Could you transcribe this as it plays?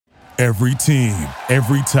Every team,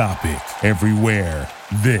 every topic, everywhere.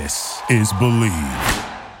 This is Believe.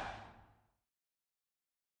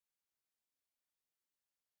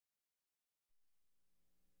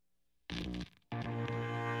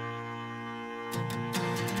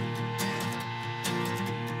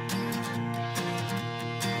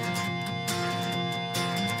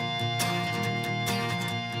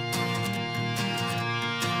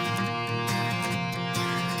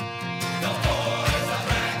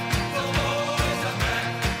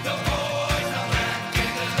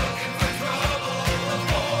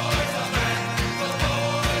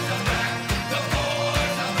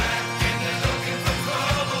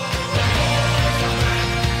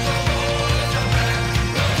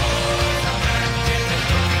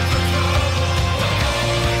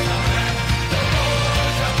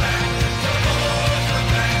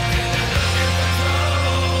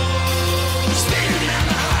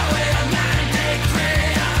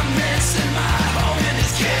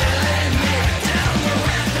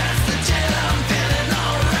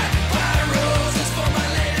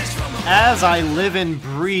 As I live and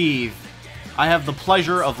breathe, I have the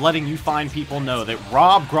pleasure of letting you fine people know that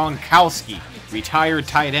Rob Gronkowski, retired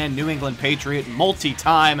tight end, New England Patriot,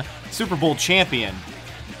 multi-time Super Bowl champion,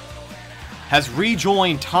 has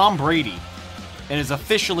rejoined Tom Brady and is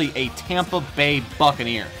officially a Tampa Bay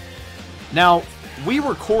Buccaneer. Now, we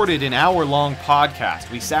recorded an hour-long podcast.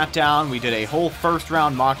 We sat down, we did a whole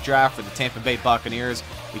first-round mock draft for the Tampa Bay Buccaneers.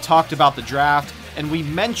 We talked about the draft, and we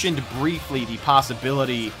mentioned briefly the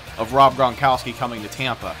possibility of Rob Gronkowski coming to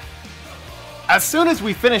Tampa. As soon as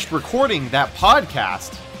we finished recording that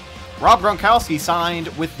podcast, Rob Gronkowski signed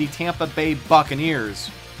with the Tampa Bay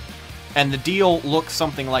Buccaneers, and the deal looks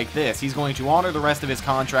something like this. He's going to honor the rest of his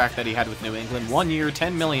contract that he had with New England, 1 year,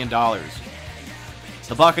 $10 million.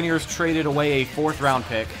 The Buccaneers traded away a 4th-round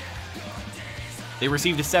pick. They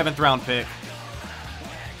received a 7th-round pick,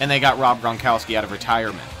 and they got Rob Gronkowski out of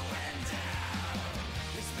retirement.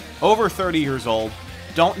 Over 30 years old.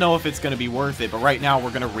 Don't know if it's going to be worth it, but right now we're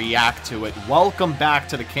going to react to it. Welcome back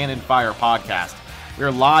to the Cannon Fire Podcast.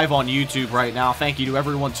 We're live on YouTube right now. Thank you to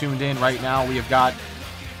everyone tuned in right now. We have got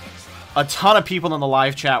a ton of people in the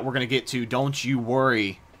live chat we're going to get to. Don't you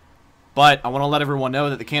worry. But I want to let everyone know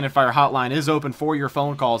that the Cannon Fire Hotline is open for your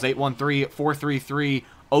phone calls.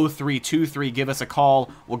 813-433-0323. Give us a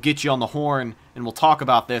call. We'll get you on the horn, and we'll talk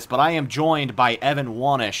about this. But I am joined by Evan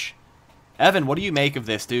Wanish. Evan, what do you make of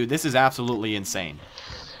this, dude? This is absolutely insane.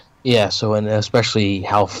 Yeah, so, and especially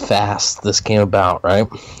how fast this came about, right?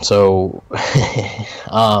 So,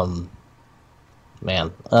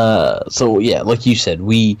 so yeah, like you said,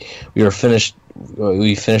 we finished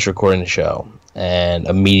recording the show, and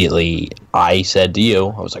immediately I said to you,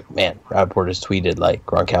 I was like, man, Rappaport has tweeted, like,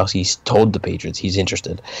 Gronkowski's told the Patriots he's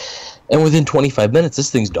interested. And within 25 minutes, this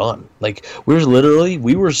thing's done. Like, we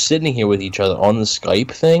were sitting here with each other on the Skype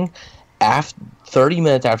thing, 30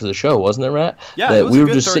 minutes after the show, wasn't it, Rat? Yeah, it was we a were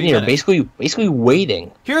good just sitting 30 here, basically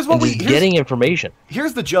waiting. Getting information.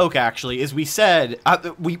 Here's the joke. Actually, is we said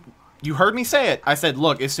you heard me say it. I said,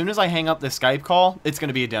 look, as soon as I hang up this Skype call, it's going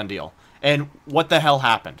to be a done deal. And what the hell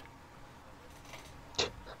happened?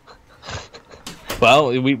 Well,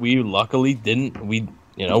 we luckily didn't. We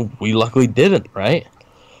luckily didn't, right?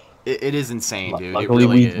 It is insane, dude. Luckily, it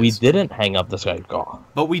really is. We didn't hang up the Skype call.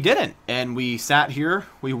 But we didn't. And we sat here,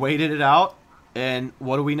 we waited it out, and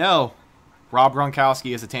what do we know? Rob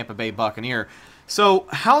Gronkowski is a Tampa Bay Buccaneer. So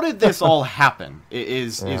how did this all happen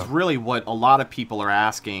is really what a lot of people are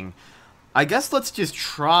asking. I guess let's just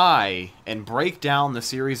try and break down the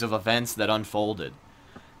series of events that unfolded.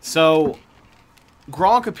 So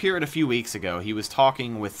Gronk appeared a few weeks ago. He was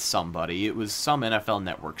talking with somebody. It was some NFL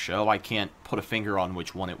Network show. I can't put a finger on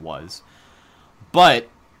which one it was. But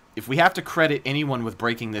if we have to credit anyone with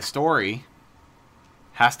breaking this story,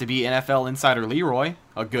 has to be NFL insider Leroy,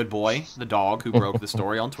 a good boy, the dog who broke the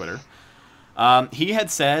story on Twitter. He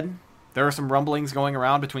had said there are some rumblings going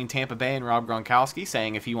around between Tampa Bay and Rob Gronkowski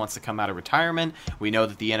saying if he wants to come out of retirement, we know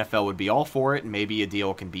that the NFL would be all for it and maybe a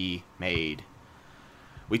deal can be made.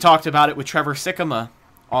 We talked about it with Trevor Sikkema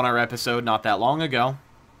on our episode not that long ago.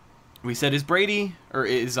 We said, is Gronk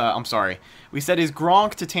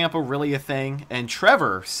to Tampa really a thing? And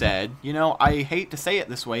Trevor said, I hate to say it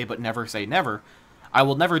this way, but never say never. I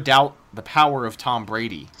will never doubt the power of Tom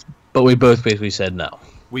Brady. But we both basically said no.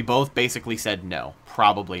 We both basically said no,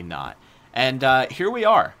 probably not. And here we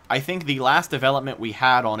are. I think the last development we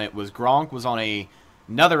had on it was Gronk was on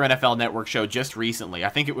another NFL Network show just recently. I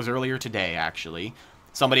think it was earlier today, actually.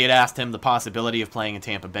 Somebody had asked him the possibility of playing in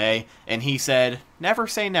Tampa Bay, and he said, never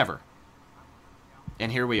say never.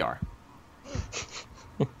 And here we are.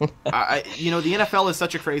 The NFL is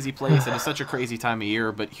such a crazy place, and it's such a crazy time of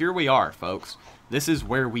year, but here we are, folks. This is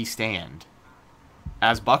where we stand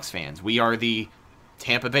as Bucs fans. We are the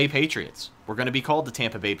Tampa Bay Patriots. We're going to be called the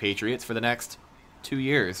Tampa Bay Patriots for the next 2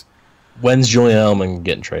 years. When's Julian Edelman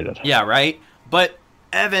getting traded? Yeah, right? But,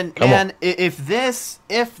 Evan, man, if this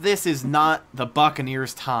is not the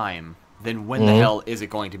Buccaneers' time, then when the hell is it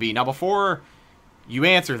going to be? Now, before you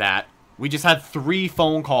answer that, we just had 3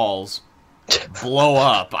 phone calls blow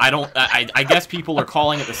up. I guess people are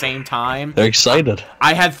calling at the same time. They're excited.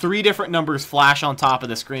 I had 3 different numbers flash on top of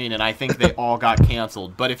the screen, and I think they all got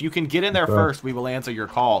canceled. But if you can get in there first, we will answer your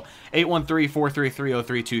call.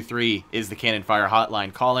 813-433-0323 is the Cannon Fire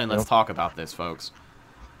hotline. Call in. Let's talk about this, folks.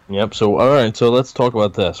 Yep. So, all right. So let's talk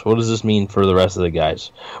about this. What does this mean for the rest of the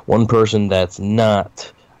guys? One person that's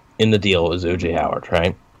not in the deal is O.J. Howard,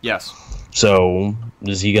 right? Yes. So,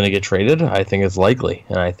 is he going to get traded? I think it's likely.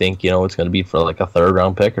 And I think, it's going to be for like a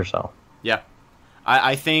 3rd-round pick or so. Yeah.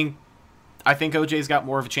 I think OJ's got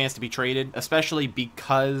more of a chance to be traded, especially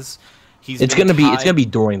because it's going to be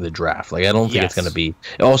during the draft. Like, I don't think it's going to be.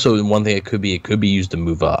 Also, one thing it could be used to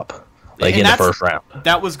move up, like in the 1st round.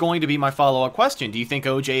 That was going to be my follow-up question. Do you think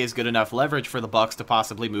OJ is good enough leverage for the Bucs to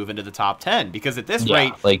possibly move into the top 10? Because at this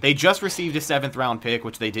rate, they just received a 7th-round pick,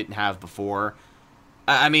 which they didn't have before.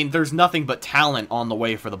 I mean, there's nothing but talent on the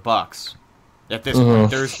way for the Bucs at this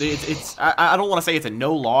point. I don't want to say it's a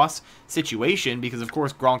no-loss situation because, of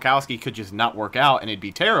course, Gronkowski could just not work out and it'd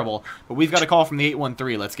be terrible. But we've got a call from the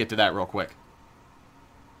 813. Let's get to that real quick.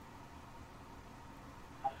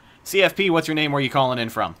 CFP, what's your name? Where are you calling in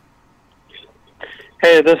from?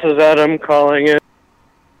 Hey, this is Adam calling in.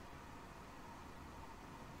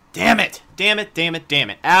 Damn it.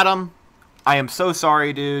 Adam, I am so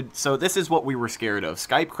sorry, dude. So this is what we were scared of.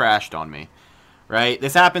 Skype crashed on me, right?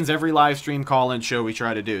 This happens every live stream call-in show we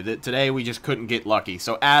try to do. Today we just couldn't get lucky.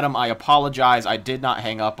 So Adam, I apologize. I did not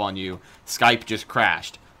hang up on you. Skype just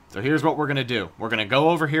crashed. So here's what we're going to do. We're going to go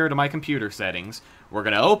over here to my computer settings. We're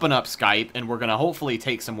going to open up Skype, and we're going to hopefully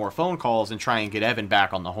take some more phone calls and try and get Evan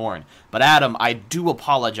back on the horn. But Adam, I do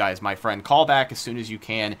apologize, my friend. Call back as soon as you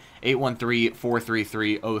can.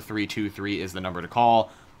 813-433-0323 is the number to call.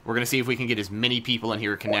 We're going to see if we can get as many people in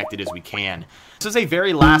here connected as we can. This is a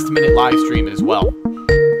very last-minute live stream as well.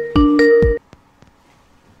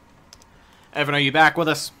 Evan, are you back with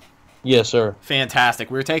us? Yes, sir. Fantastic.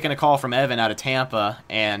 We were taking a call from Evan out of Tampa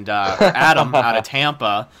and Adam out of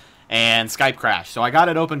Tampa, and Skype crashed. So I got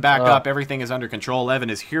it opened back up. Everything is under control. Evan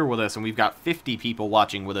is here with us, and we've got 50 people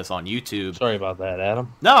watching with us on YouTube. Sorry about that,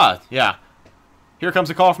 Adam. Nah, yeah. Here comes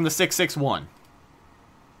a call from the 661.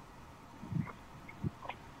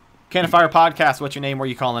 Cannon Fire Podcast, what's your name? Where are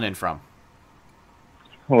you calling in from?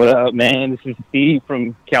 What up, man? This is Steve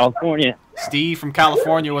from California. Steve from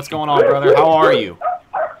California, what's going on, brother? How are you?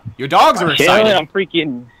 Your dogs are excited. Chilling, I'm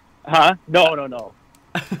freaking... Huh? No.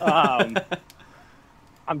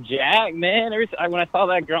 I'm jacked, man. When I saw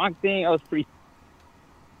that Gronk thing, I was pretty...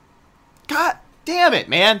 God damn it,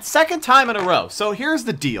 man. 2nd time in a row. So here's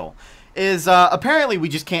the deal. Apparently we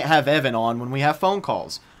just can't have Evan on when we have phone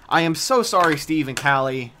calls. I am so sorry, Steve and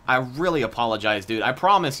Callie. I really apologize, dude. I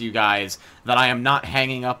promise you guys that I am not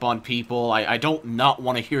hanging up on people. I don't not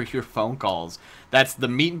want to hear your phone calls. That's the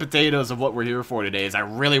meat and potatoes of what we're here for today, is I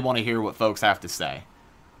really want to hear what folks have to say.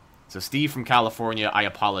 So Steve from California, I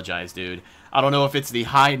apologize, dude. I don't know if it's the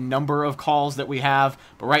high number of calls that we have,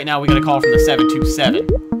 but right now we got a call from the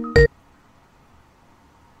 727.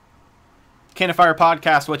 Cannon Fire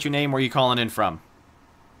Podcast, what's your name? Where are you calling in from?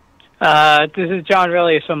 This is John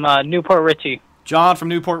Riley from Newport Richey. John from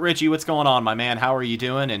Newport Richey, what's going on, my man? How are you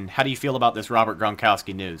doing, and how do you feel about this Robert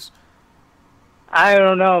Gronkowski news? I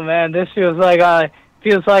don't know, man. This feels like I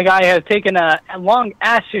have taken a long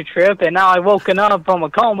acid trip, and now I've woken up from a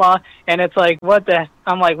coma, and it's like,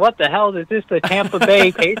 I'm like, what the hell? Is this the Tampa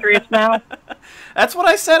Bay Patriots now? That's what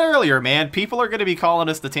I said earlier, man. People are going to be calling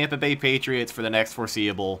us the Tampa Bay Patriots for the next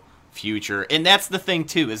foreseeable future. And that's the thing,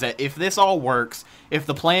 too, is that if this all works, if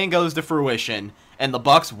the plan goes to fruition, and the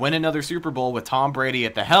Bucs win another Super Bowl with Tom Brady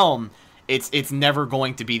at the helm, it's never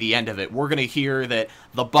going to be the end of it. We're going to hear that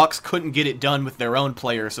the Bucs couldn't get it done with their own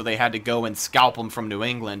players, so they had to go and scalp them from New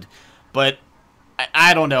England. But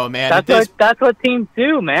I don't know, man. That's what teams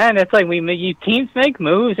do, man. It's like teams make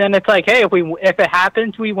moves, and it's like, hey, if it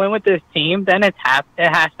happens, we win with this team, then it has to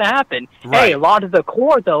happen. Right. Hey, a lot of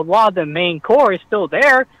the main core is still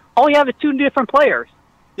there. All you have is 2 different players.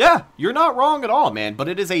 Yeah, you're not wrong at all, man, but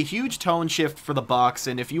it is a huge tone shift for the Bucs,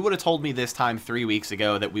 and if you would have told me this time 3 weeks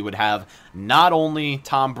ago that we would have not only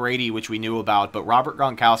Tom Brady, which we knew about, but Robert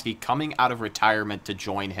Gronkowski coming out of retirement to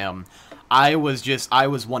join him, I was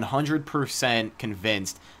 100%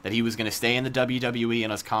 convinced that he was going to stay in the WWE in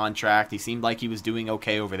his contract. He seemed like he was doing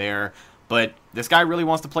okay over there. But this guy really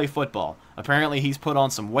wants to play football. Apparently, he's put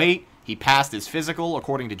on some weight. He passed his physical,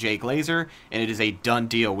 according to Jay Glazer, and it is a done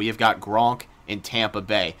deal. We have got Gronk in Tampa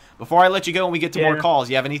Bay. Before I let you go and we get to more calls,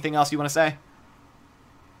 you have anything else you want to say?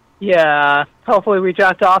 Yeah, hopefully we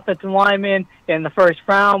draft the offensive lineman in the first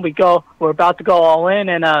round. We're about to go all in,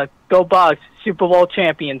 and go Bucks, Super Bowl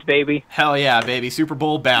champions, baby. Hell yeah, baby, Super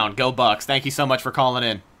Bowl bound. Go Bucks. Thank you so much for calling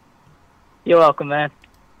in. You're welcome, man.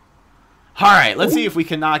 All right, let's see if we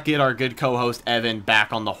cannot get our good co-host Evan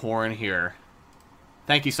back on the horn here.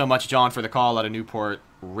 Thank you so much, John, for the call out of Newport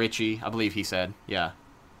Richie, I believe he said. Yeah.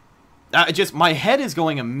 My head is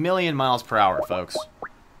going a million miles per hour, folks.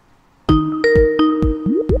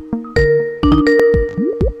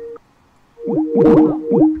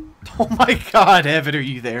 Oh my God, Evan, are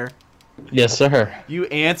you there? Yes, sir. You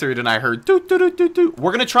answered, and I heard doot, doot, doot, doot, doot.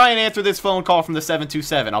 We're going to try and answer this phone call from the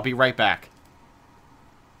 727. I'll be right back.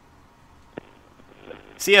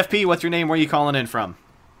 CFP, what's your name? Where are you calling in from?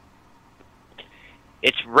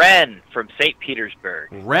 It's Ren from St. Petersburg.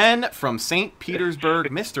 Ren from St. Petersburg.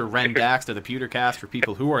 Mr. Ren Dax to the Pewtercast for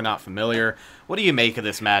people who are not familiar. What do you make of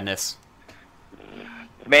this madness?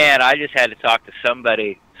 Man, I just had to talk to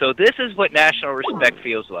somebody. So this is what national respect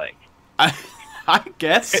feels like. I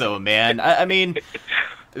guess so, man. I mean,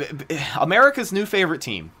 America's new favorite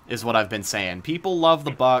team is what I've been saying. People love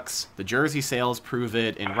the Bucks. The jersey sales prove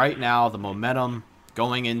it. And right now, the momentum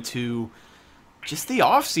going into just the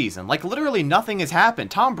offseason. Like, literally nothing has happened.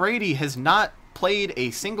 Tom Brady has not played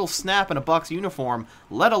a single snap in a Bucks uniform,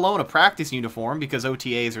 let alone a practice uniform, because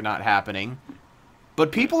OTAs are not happening.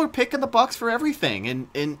 But people are picking the Bucks for everything.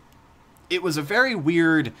 And it was a very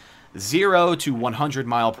weird 0 to 100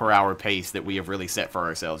 mile per hour pace that we have really set for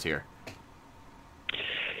ourselves here.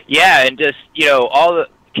 Yeah, and just,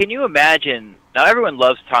 can you imagine, now everyone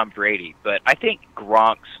loves Tom Brady, but I think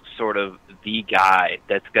Gronk's sort of the guy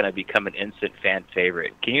that's going to become an instant fan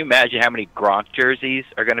favorite. Can you imagine how many Gronk jerseys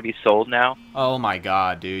are going to be sold now? Oh my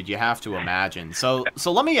God, dude, you have to imagine. So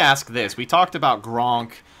let me ask this. We talked about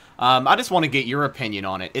Gronk. I just want to get your opinion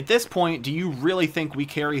on it. At this point, do you really think we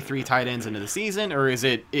carry 3 tight ends into the season, or is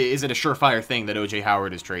it a surefire thing that O.J.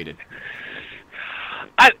 Howard is traded?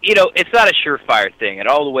 It's not a surefire thing. It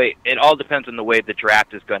all depends on the way the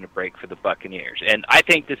draft is going to break for the Buccaneers. And I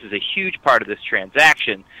think this is a huge part of this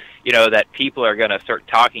transaction, that people are going to start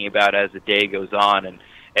talking about as the day goes on and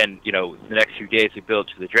the next few days we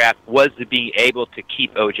build to the draft, was to be able to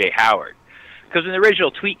keep O.J. Howard. Because when the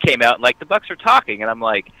original tweet came out, the Bucks are talking, and I'm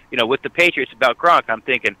like, with the Patriots about Gronk, I'm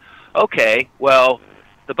thinking, okay, well,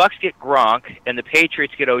 the Bucks get Gronk, and the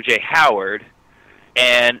Patriots get O.J. Howard,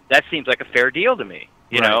 and that seems like a fair deal to me,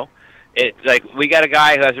 you know? It's like, we got a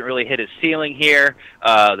guy who hasn't really hit his ceiling here.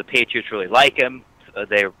 The Patriots really like him.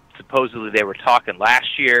 Supposedly they were talking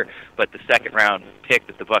last year, but the second-round pick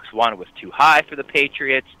that the Bucks wanted was too high for the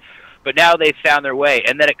Patriots. But now they've found their way,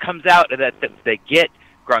 and then it comes out that they get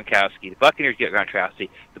Gronkowski. The Buccaneers get Gronkowski.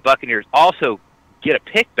 The Buccaneers also get a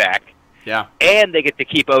pick back. Yeah. And they get to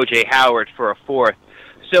keep O.J. Howard for a 4th.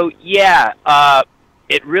 So, yeah,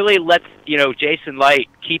 it really lets, Jason Light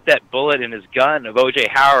keep that bullet in his gun of O.J.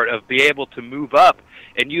 Howard, of be able to move up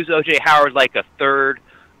and use O.J. Howard like a 3rd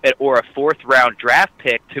or a 4th round draft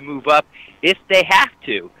pick to move up if they have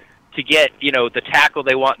to get, the tackle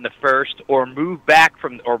they want in the 1st, or move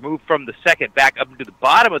from the 2nd back up into the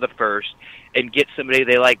bottom of the 1st and get somebody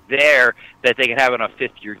they like there that they can have on a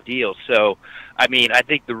 5th-year deal. So, I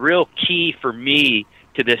think the real key for me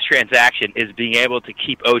to this transaction is being able to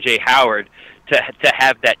keep O.J. Howard to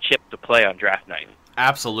have that chip to play on draft night.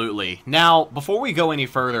 Absolutely. Now, before we go any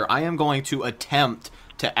further, I am going to attempt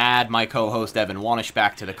to add my co-host Evan Wanish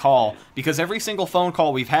back to the call, because every single phone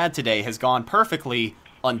call we've had today has gone perfectly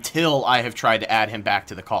until I have tried to add him back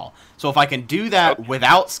to the call. So if I can do that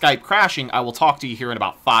without Skype crashing, I will talk to you here in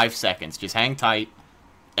about 5 seconds. Just hang tight.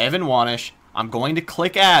 Evan Wanish. I'm going to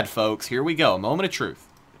click add, folks. Here we go. Moment of truth.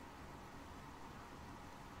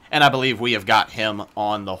 And I believe we have got him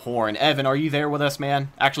on the horn. Evan, are you there with us,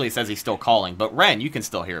 man? Actually, it says he's still calling, but Ren, you can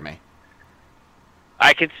still hear me.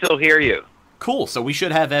 I can still hear you. Cool. So we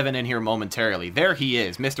should have Evan in here momentarily. There he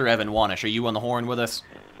is, Mr. Evan Wanish. Are you on the horn with us?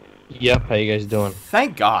 Yep. How you guys doing?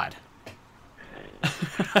 Thank God.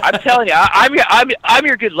 I'm telling you, I'm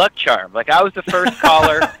your good luck charm. Like, I was the first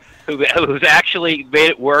caller who's actually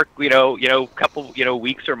made it work. A couple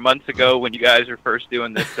weeks or months ago when you guys were first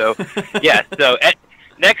doing this. So yeah. So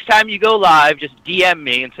next time you go live, just DM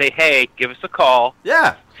me and say, hey, give us a call.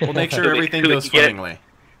 Yeah. We'll make sure everything goes swimmingly.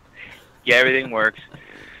 Yeah, everything works.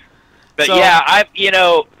 But So- yeah,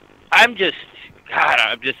 I'm just,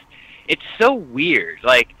 it's so weird.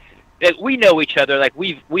 Like, we know each other. Like,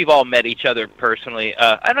 we've all met each other personally.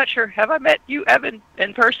 I'm not sure. Have I met you, Evan,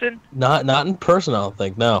 in person? Not in person, I don't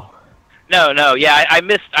think. No. No. Yeah,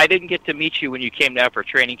 I didn't get to meet you when you came down for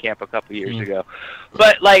training camp a couple years ago.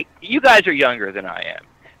 But like, you guys are younger than I am,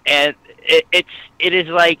 and it is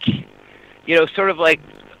like, you know, sort of like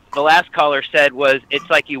the last caller said, was it's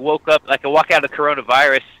like you woke up, like I walk out of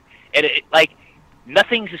coronavirus, and it like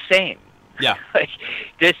nothing's the same. Yeah.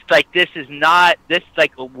 This is not this,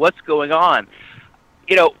 like, what's going on?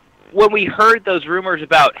 You know, when we heard those rumors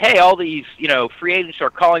about, hey, all these, you know, free agents are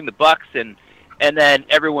calling the Bucks, and then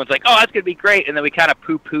everyone's like, oh, that's going to be great. And then we kind of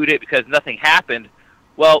poo-pooed it because nothing happened.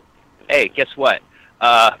 Well, hey, guess what?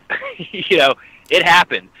 You know, it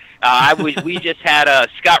happened. We just had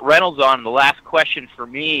Scott Reynolds on. The last question for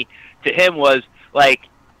me to him was, like,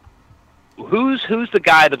 who's the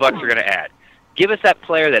guy the Bucks are going to add? Give us that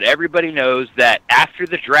player that everybody knows that after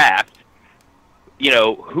the draft, you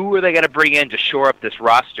know, who are they going to bring in to shore up this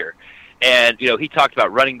roster? And, you know, he talked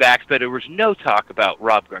about running backs, but there was no talk about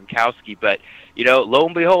Rob Gronkowski. But, you know, lo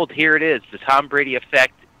and behold, here it is. The Tom Brady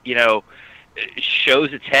effect, you know,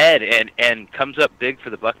 shows its head and comes up big for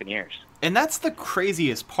the Buccaneers. And that's the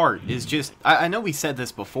craziest part, is just, I know we said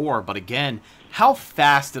this before, but again, how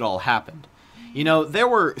fast it all happened. You know, there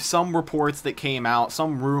were some reports that came out,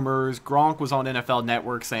 some rumors. Gronk was on NFL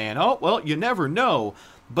Network saying, oh, well, you never know.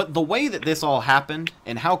 But the way that this all happened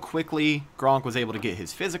and how quickly Gronk was able to get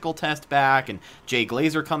his physical test back, and Jay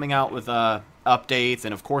Glazer coming out with updates,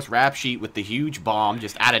 and of course Rap Sheet with the huge bomb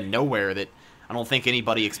just out of nowhere that I don't think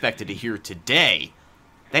anybody expected to hear today.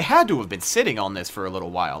 They had to have been sitting on this for a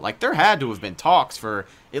little while. Like, there had to have been talks for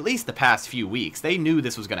at least the past few weeks. They knew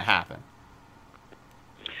this was going to happen.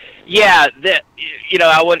 Yeah, you know,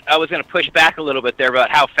 I was going to push back a little bit there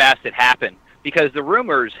about how fast it happened, because the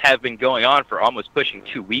rumors have been going on for almost pushing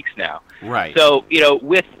 2 weeks now. Right. So, you know,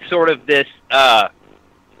 with sort of this,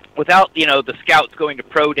 without, you know, the scouts going to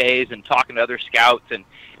pro days and talking to other scouts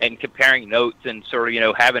and comparing notes and sort of, you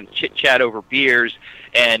know, having chit-chat over beers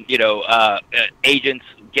and, you know, agents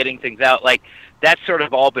getting things out, like, that's sort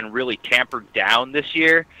of all been really tampered down this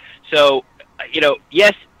year. So, you know,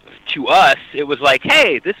 yes, to us, it was like,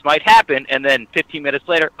 hey, this might happen, and then 15 minutes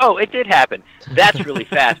later, oh, it did happen. That's really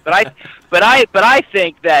fast. But I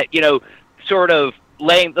think that, you know, sort of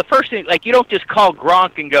laying the first thing, like, you don't just call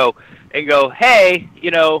Gronk and go, hey,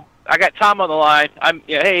 you know, I got Tom on the line.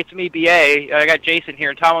 Hey, it's me, BA. I got Jason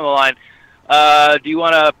here and Tom on the line. Do you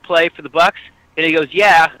want to play for the Bucks? And he goes,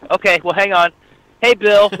 yeah. Okay, well, hang on. Hey,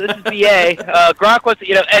 Bill, this is BA. Gronk wants to,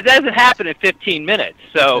 you know, it doesn't happen in 15 minutes.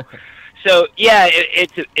 So yeah,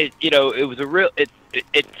 it you know, it was a real,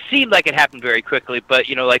 it seemed like it happened very quickly, but,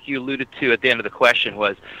 you know, like you alluded to at the end of the question,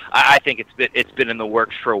 was I think it's been in the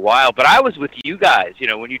works for a while. But I was with you guys, you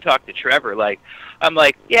know, when you talked to Trevor, like, I'm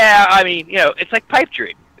like, yeah, I mean, you know, it's like pipe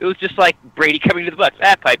dream. It was just like Brady coming to the Bucks.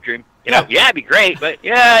 Pipe dream. You know, yeah, it'd be great, but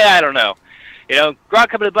yeah, I don't know. You know, Gronk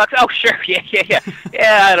coming to the Bucks. Oh, sure, yeah.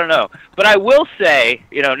 Yeah, I don't know. But I will say,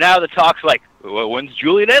 you know, now the talk's like, well, when's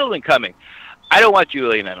Julian Edelman coming? I don't want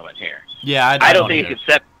Julian Edelman here. Yeah, I don't think he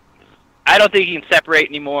can I don't think he can separate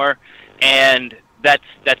anymore, and that's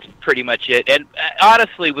pretty much it. And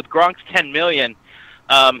honestly, with Gronk's $10 million,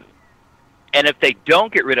 and if they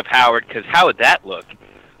don't get rid of Howard, because how would that look?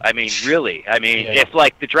 I mean, really. I mean, if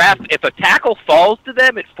like the draft, if a tackle falls to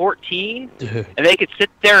them at 14, and they could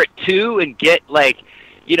sit there at 2 and get, like,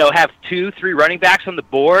 you know, have 2-3 running backs on the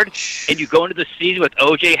board, and you go into the season with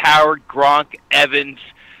O.J. Howard, Gronk, Evans,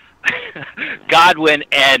 Godwin,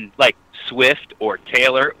 and like Swift or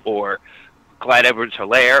Taylor or Clyde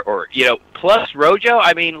Edwards-Helaire, or, you know, plus Rojo.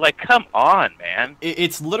 I mean, like, come on, man.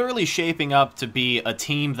 It's literally shaping up to be a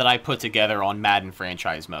team that I put together on Madden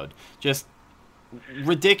franchise mode. Just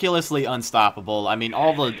ridiculously unstoppable. I mean,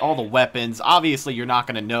 all the weapons. Obviously, you're not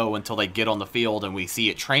going to know until they get on the field and we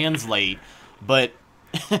see it translate. But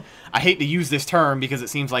I hate to use this term because it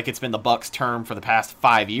seems like it's been the Bucks' term for the past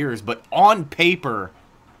 5 years. But on paper,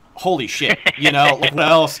 holy shit, you know, like,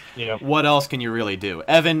 what else? Yeah. What else can you really do?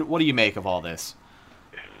 Evan, what do you make of all this?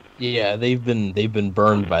 Yeah, they've been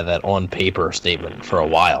burned by that on paper statement for a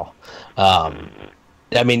while.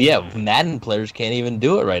 I mean, yeah, Madden players can't even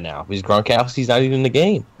do it right now because Gronkowski's not even in the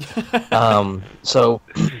game. So,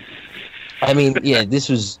 I mean, yeah, this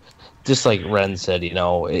was just like Ren said. You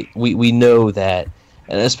know, we know that.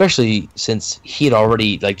 And especially since he had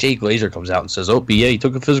already, like, Jay Glazer comes out and says, "Oh, yeah, he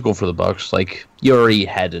took a physical for the Bucks." Like, you already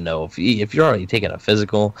had to know if you're already taking a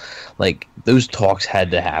physical, like, those talks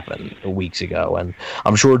had to happen weeks ago. And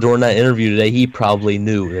I'm sure during that interview today, he probably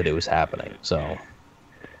knew that it was happening. So,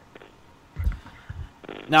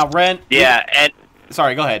 Now, Ren. Yeah, and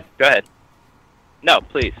sorry, go ahead. Go ahead. No,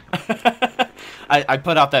 please. I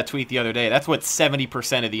put out that tweet the other day. That's what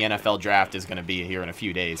 70% of the NFL draft is going to be here in a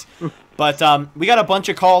few days. But we got a bunch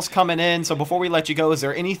of calls coming in, so before we let you go, is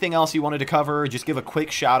there anything else you wanted to cover or just give a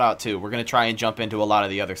quick shout-out to? We're going to try and jump into a lot of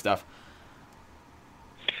the other stuff.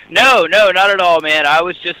 No, not at all, man. I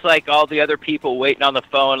was just like all the other people waiting on the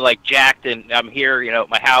phone, like jacked, and I'm here, at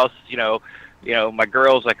my house, my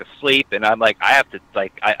girl's like asleep, and I'm like, I have to,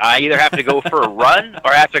 like, I either have to go for a run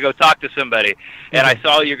or I have to go talk to somebody. And I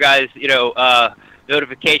saw you guys,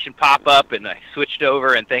 notification pop up, and I switched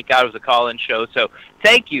over, and thank God it was a call-in show. So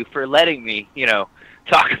thank you for letting me,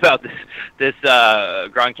 talk about this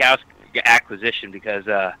Gronkowski acquisition, because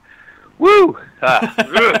woo!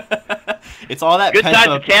 It's all that good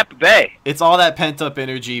time to Tampa Bay. It's all that pent-up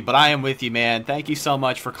energy, but I am with you, man. Thank you so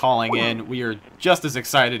much for calling in. We are just as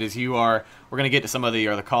excited as you are. We're going to get to some of the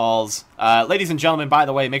other calls. Ladies and gentlemen, by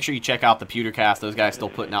the way, make sure you check out the Pewtercast. Those guys still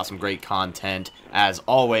putting out some great content, as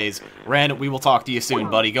always. Ren, we will talk to you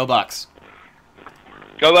soon, buddy. Go Bucks.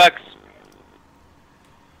 Go Bucks.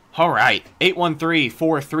 All right,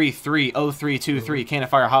 813-433-0323. Cannon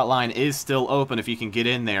Fire Hotline is still open if you can get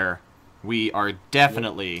in there. We are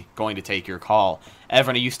definitely going to take your call.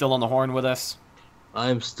 Evan, are you still on the horn with us?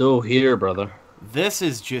 I'm still here, brother. This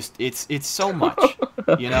is just, it's so much,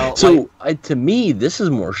 So, to me, this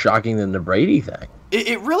is more shocking than the Brady thing.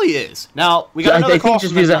 It really is. Now, we got another call. I think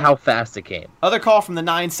just because of how fast it came. Other call from the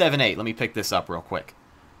 978. Let me pick this up real quick.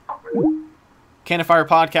 Cannon Fire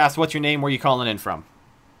Podcast, what's your name? Where are you calling in from?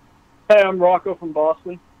 Hey, I'm Rocco from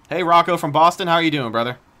Boston. Hey, Rocco from Boston. How are you doing,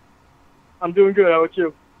 brother? I'm doing good. How about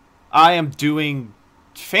you? I am doing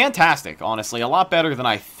fantastic, honestly. A lot better than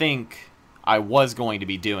I think I was going to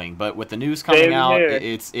be doing. But with the news coming out,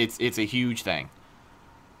 it's a huge thing.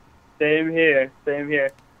 Same here. Do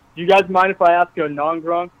you guys mind if I ask a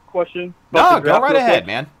non-Gronk question? No, go right ahead,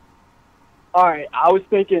 man. All right. I was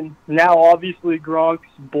thinking, now obviously Gronk's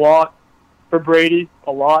blocked for Brady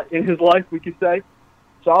a lot in his life, we could say.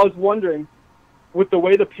 So I was wondering, with the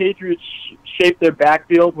way the Patriots shape their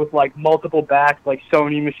backfield with, like, multiple backs, like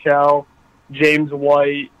Sony Michel, James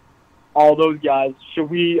White, all those guys, should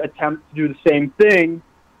we attempt to do the same thing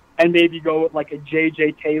and maybe go with, like, a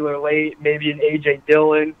J.J. Taylor late, maybe an A.J.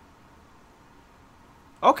 Dillon?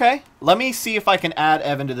 Okay. Let me see if I can add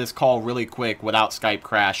Evan to this call really quick without Skype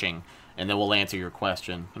crashing, and then we'll answer your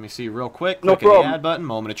question. Let me see real quick. No problem. The add button,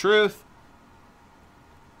 moment of truth.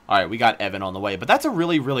 All right, we got Evan on the way. But that's a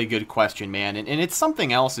really, really good question, man. And it's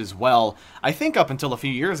something else as well. I think up until a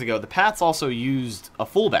few years ago, the Pats also used a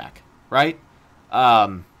fullback, right?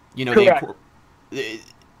 Correct.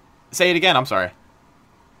 Say it again. I'm sorry.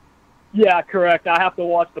 Yeah, correct. I have to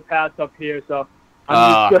watch the Pats up here, so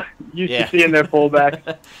I'm used to seeing their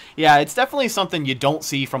fullback. Yeah, it's definitely something you don't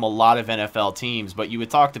see from a lot of NFL teams, but you had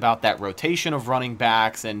talked about that rotation of running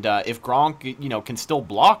backs, and if Gronk, can still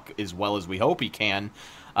block as well as we hope he can,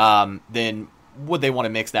 then would they want to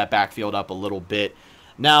mix that backfield up a little bit?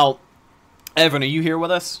 Now, Evan, are you here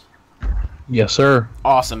with us? Yes, sir.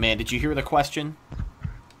 Awesome, man. Did you hear the question?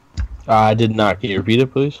 I did not. Can you repeat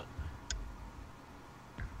it, please?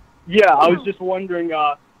 Yeah, I was just wondering,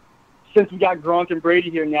 since we got Gronk and Brady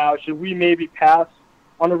here now, should we maybe pass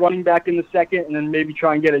on a running back in the second and then maybe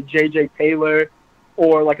try and get a J.J. Taylor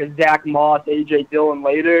or like a Zach Moss, A.J. Dillon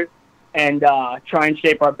later, and try and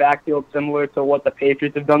shape our backfield similar to what the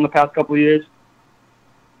Patriots have done the past couple of years?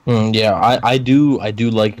 Yeah, I do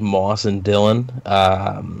like Moss and Dillon.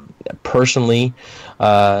 Personally,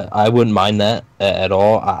 I wouldn't mind that at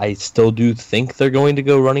all. I still do think they're going to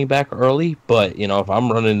go running back early, but if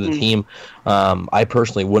I'm running the team, I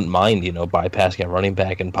personally wouldn't mind bypassing a running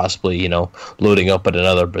back and possibly loading up at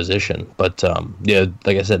another position. But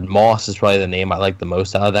like I said, Moss is probably the name I like the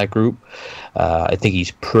most out of that group. I think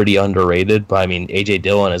he's pretty underrated, but I mean A.J.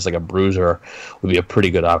 Dillon as like a bruiser would be a pretty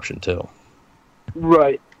good option too.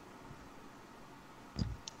 Right.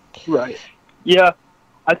 Yeah,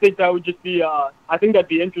 I think that would just be. I think that'd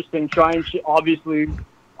be interesting. Obviously,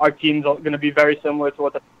 our team's going to be very similar to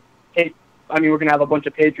what we're going to have a bunch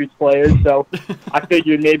of Patriots players, so I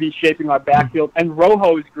figured maybe shaping our backfield. And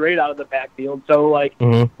Rojo is great out of the backfield, so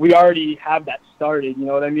we already have that started. You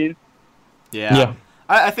know what I mean? Yeah.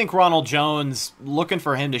 I think Ronald Jones, looking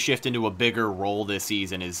for him to shift into a bigger role this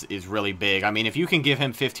season is really big. I mean, if you can give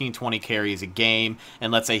him 15, 20 carries a game,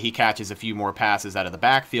 and let's say he catches a few more passes out of the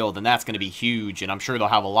backfield, then that's going to be huge, and I'm sure they'll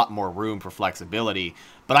have a lot more room for flexibility.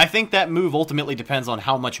 But I think that move ultimately depends on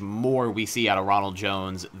how much more we see out of Ronald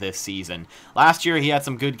Jones this season. Last year, he had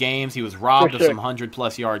some good games. He was robbed of some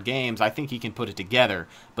 100-plus yard games. I think he can put it together.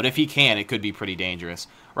 But if he can, it could be pretty dangerous.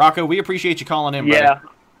 Rocco, we appreciate you calling in, brother.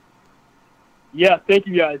 Yeah, thank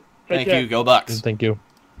you guys. Thank you. Go Bucks. Thank you.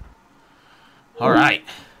 All right.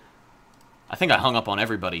 I think I hung up on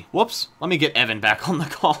everybody. Whoops. Let me get Evan back on the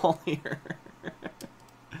call here.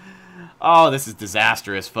 Oh, this is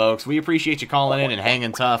disastrous, folks. We appreciate you calling in and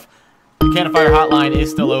hanging tough. The Cannon Fire hotline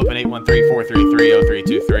is still open,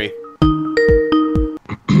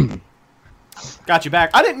 813-433-0323. Got you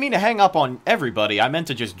back. I didn't mean to hang up on everybody. I meant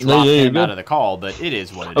to just drop him out of the call, but it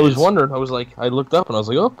is what it is. I was wondering. I was like, I looked up and I was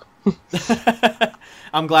like, oh.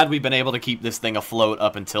 I'm glad we've been able to keep this thing afloat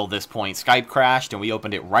up until this point. Skype crashed, and we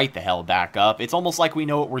opened it right the hell back up. It's almost like we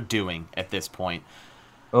know what we're doing at this point.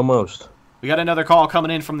 Almost. We got another call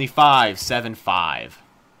coming in from the 575.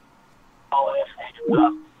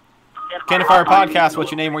 Cannon Fire Podcast,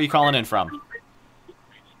 what's your name? Where are you calling in from?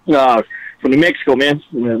 From New Mexico, man.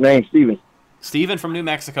 My name's Steven. Steven from New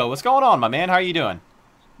Mexico. What's going on, my man? How are you doing?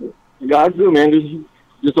 God's good, man.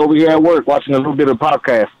 Just over here at work watching a little bit of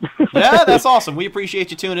podcast. Yeah, that's awesome. We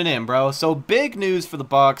appreciate you tuning in, bro. So big news for the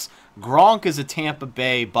Bucks. Gronk is a Tampa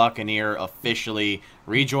Bay Buccaneer officially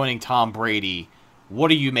rejoining Tom Brady. What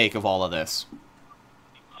do you make of all of this?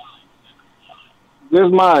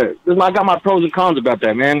 I got my pros and cons about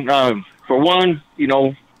that, man. For one,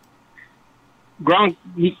 Gronk,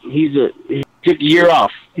 he took a year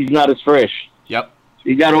off. He's not as fresh. Yep.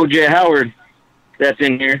 You got O.J. Howard that's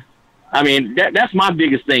in here. I mean, that's my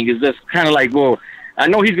biggest thing is that's kind of like, well, I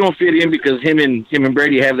know he's going to fit in because him and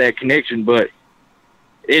Brady have that connection, but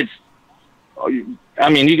you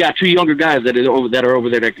got two younger guys that are over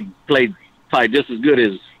there that can play just as good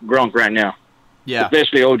as Gronk right now. Yeah.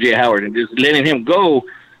 Especially O.J. Howard, and just letting him go,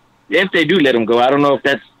 if they do let him go. I don't know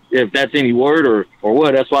if that's any word or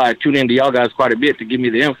what. That's why I tune into y'all guys quite a bit to give me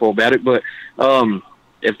the info about it. But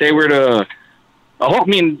if they were to,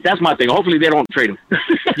 that's my thing. Hopefully they don't trade him.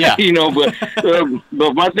 Yeah. But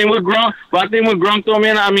my thing with Gronk though,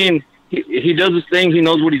 man. I mean, he does his thing. He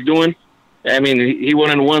knows what he's doing. I mean, he won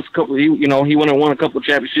and won a couple. He won and won a couple of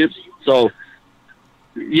championships. So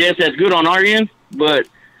yes, that's good on our end, but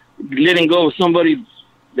letting go of somebody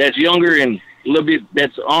that's younger and a little bit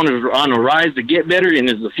that's on a rise to get better and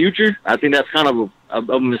is the future, I think that's kind of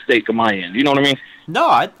a mistake on my end. You know what I mean?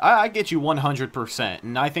 No, I get you 100%,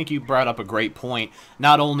 and I think you brought up a great point,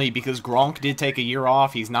 not only because Gronk did take a year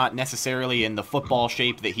off, he's not necessarily in the football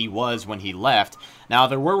shape that he was when he left. Now,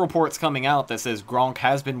 there were reports coming out that says Gronk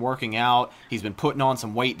has been working out, he's been putting on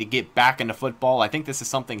some weight to get back into football. I think this is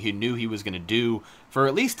something he knew he was going to do for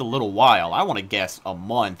at least a little while. I want to guess a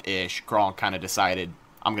month-ish. Gronk kind of decided,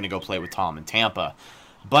 I'm going to go play with Tom in Tampa.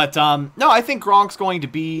 But, no, I think Gronk's going to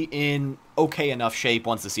be in okay enough shape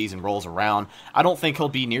once the season rolls around. I don't think he'll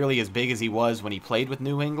be nearly as big as he was when he played with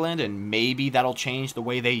New England, and maybe that'll change the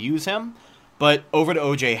way they use him. But over to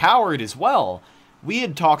O.J. Howard as well. We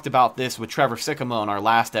had talked about this with Trevor Sikkema on our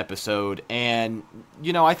last episode, and,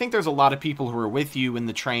 I think there's a lot of people who are with you in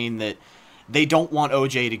the train that they don't want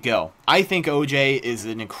O.J. to go. I think O.J. is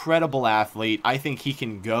an incredible athlete. I think he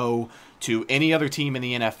can go to any other team in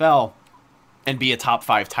the NFL and be a top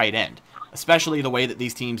 5 tight end, especially the way that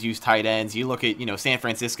these teams use tight ends. You look at, San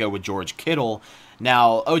Francisco with George Kittle.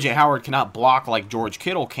 Now, O.J. Howard cannot block like George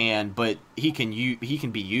Kittle can, but he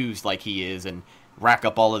can be used like he is and rack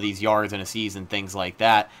up all of these yards in a season, things like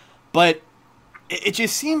that. But it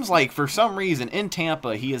just seems like for some reason in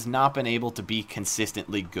Tampa, he has not been able to be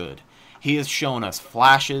consistently good. He has shown us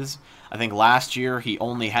flashes. I think last year he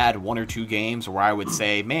only had 1 or 2 games where I would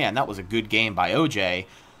say, man, that was a good game by O.J.,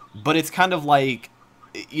 but it's kind of like,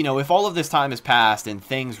 if all of this time has passed and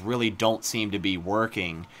things really don't seem to be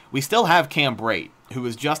working, we still have Cam Brate, who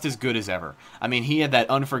is just as good as ever. I mean, he had that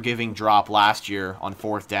unforgiving drop last year on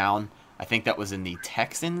 4th down. I think that was in the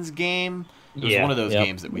Texans game. It was one of those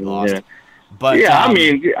games that we lost. Yeah. But I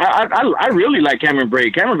mean, I really like Cameron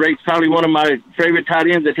Brate. Cameron Brate's probably one of my favorite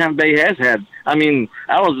tight ends that Tampa Bay has had. I mean,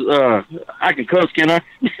 I can cuss, can I?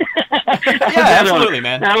 Yeah, absolutely,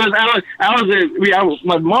 man. My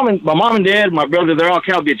mom and dad, my brother, they're all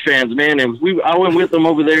Cowboys fans, man. And I went with them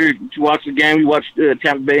over there to watch the game. We watched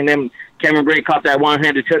Tampa Bay, and then Cameron Brate caught that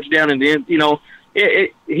one-handed touchdown, and then from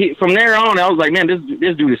there on, I was like, man, this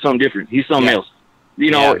dude is something different. He's something else.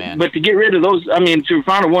 But to get rid of those, I mean, to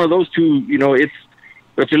find one of those two,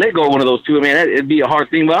 but to let go of one of those two, I mean, it'd be a hard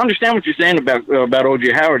thing. But I understand what you're saying about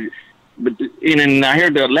O.J. Howard. But and I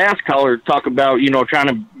heard the last caller talk about, trying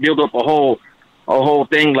to build up a whole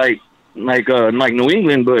thing like New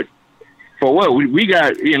England. But for what we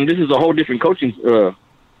got, this is a whole different coaching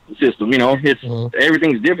system. It's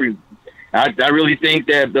everything's different. I really think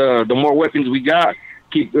that the more weapons we got,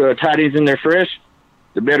 keep tight ends in there fresh,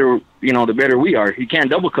 the better we are. You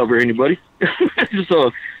can't double cover anybody.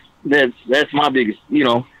 So that's my biggest,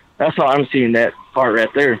 That's all I'm seeing, that part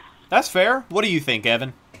right there. That's fair. What do you think,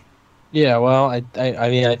 Evan? Yeah, well, I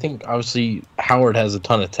mean, I think obviously Howard has a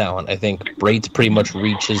ton of talent. I think Brate's pretty much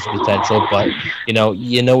reached his potential, but you know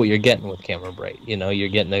what you're getting with Cameron Brate. You know, you're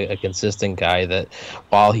getting a consistent guy that,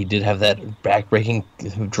 while he did have that backbreaking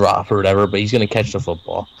drop or whatever, but he's going to catch the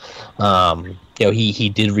football. You know, he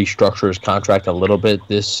did restructure his contract a little bit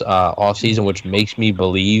this offseason, which makes me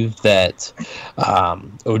believe that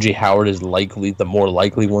O.J. Howard is the more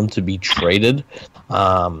likely one to be traded.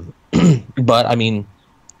 But I mean,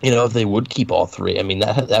 you know, if they would keep all three, I mean,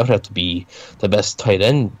 that would have to be the best tight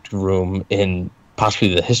end room in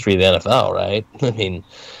possibly the history of the NFL, right? I mean,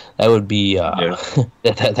 that would be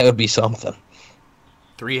that would be something.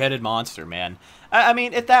 Three-headed monster, man. I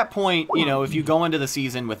mean, at that point, you know, if you go into the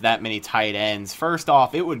season with that many tight ends, first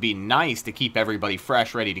off, it would be nice to keep everybody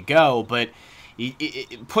fresh, ready to go, but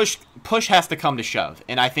push has to come to shove,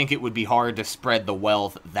 and I think it would be hard to spread the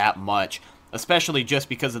wealth that much, especially just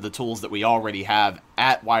because of the tools that we already have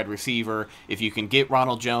at wide receiver. If you can get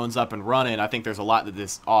Ronald Jones up and running, I think there's a lot that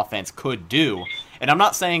this offense could do. And I'm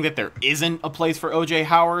not saying that there isn't a place for O.J.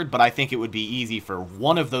 Howard, but I think it would be easy for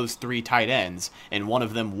one of those three tight ends, and one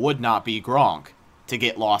of them would not be Gronk, to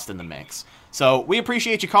get lost in the mix. So we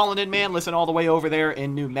appreciate you calling in, man. Listen all the way over there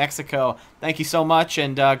in New Mexico. Thank you so much,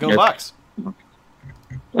 and go Bucks.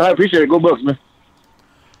 I appreciate it. Go Bucks, man.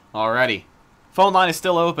 Alrighty. Phone line is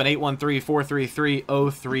still open,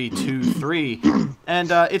 813-433-0323. And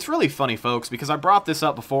it's really funny, folks, because I brought this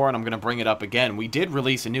up before, and I'm going to bring it up again. We did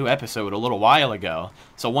release a new episode a little while ago.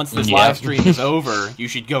 So once this live stream is over, you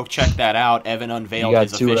should go check that out. Evan unveiled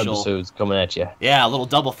his official... You got 2 episodes coming at you. Yeah, a little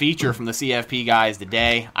double feature from the CFP guys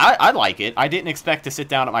today. I like it. I didn't expect to sit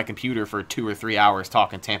down at my computer for 2 or 3 hours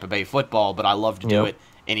talking Tampa Bay football, but I love to do it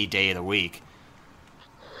any day of the week.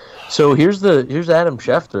 So here's Adam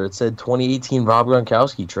Schefter. It said 2018 Rob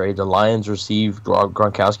Gronkowski trade. The Lions received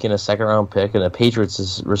Gronkowski in a second-round pick, and the Patriots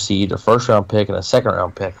has received a first-round pick and a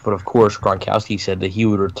second-round pick. But of course, Gronkowski said that he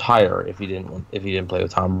would retire if he didn't play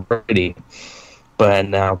with Tom Brady. But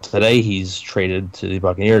now today he's traded to the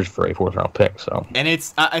Buccaneers for a 4th-round pick. So, and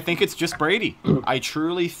I think it's just Brady. I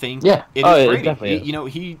truly think it is Brady. It definitely is. You know,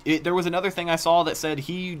 there was another thing I saw that said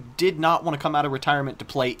he did not want to come out of retirement to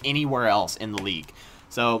play anywhere else in the league.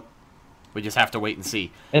 So we just have to wait and see.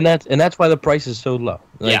 And that's why the price is so low.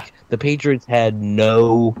 The Patriots had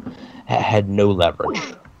no leverage.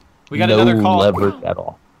 We got another call. No leverage at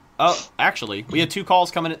all. Oh, actually, we had 2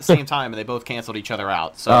 calls coming at the same time, and they both canceled each other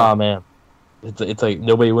out. So. Oh man, it's like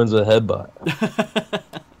nobody wins with a headbutt.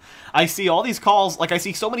 I see all these calls. Like, I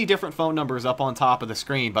see so many different phone numbers up on top of the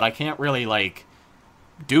screen, but I can't really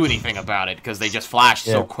do anything about it because they just flash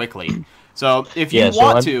so quickly. So if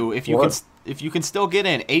you if you can still get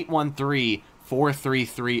in,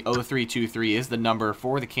 813-433-0323 is the number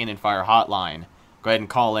for the Cannon Fire Hotline. Go ahead and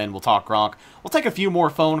call in. We'll talk Gronk. We'll take a few more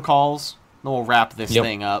phone calls, then we'll wrap this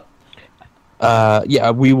thing up.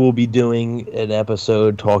 We will be doing an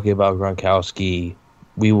episode talking about Gronkowski.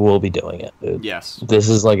 We will be doing it. Yes. This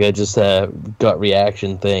is just a gut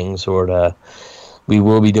reaction thing, sort of. We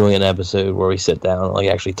will be doing an episode where we sit down and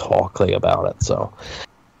actually talk about it. So.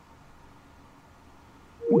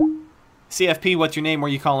 CFP, what's your name? Where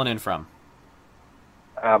are you calling in from?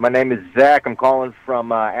 My name is Zach. I'm calling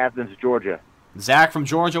from Athens, Georgia. Zach from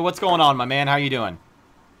Georgia. What's going on, my man? How you doing?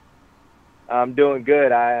 I'm doing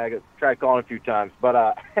good. I tried calling a few times,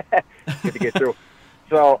 but good to get through.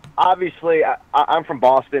 So, obviously, I'm from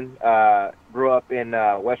Boston. Grew up in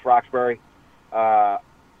West Roxbury, and,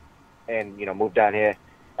 moved down here.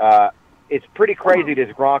 It's pretty crazy,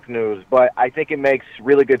 this Gronk news, but I think it makes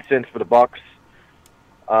really good sense for the Bucs.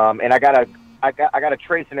 And I got a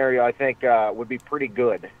trade scenario I think would be pretty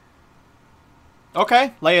good.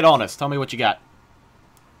 Okay, lay it on us. Tell me what you got.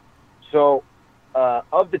 So,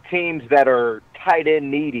 of the teams that are tight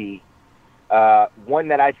end needy, one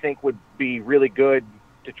that I think would be really good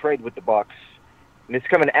to trade with the Bucs, and it's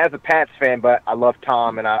coming as a Pats fan, but I love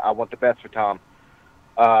Tom and I want the best for Tom.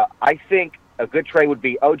 I think a good trade would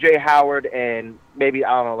be O.J. Howard and maybe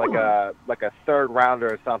like a 3rd rounder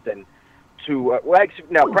or something.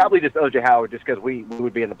 Probably just O.J. Howard, just because we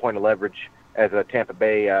would be in the point of leverage as a Tampa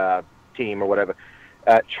Bay team or whatever.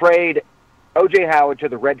 Trade O.J. Howard to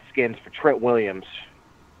the Redskins for Trent Williams.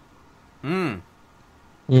 You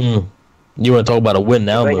want to talk about a win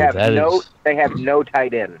now move? They have no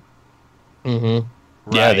tight end. Right.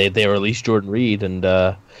 Yeah, they released Jordan Reed, and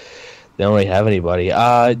they don't really have anybody.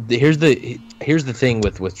 Here's the thing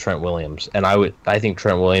with Trent Williams, and I think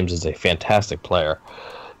Trent Williams is a fantastic player.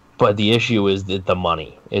 But the issue is that the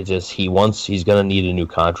money. It just he's going to need a new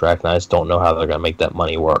contract, and I just don't know how they're going to make that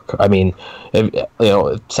money work. I mean,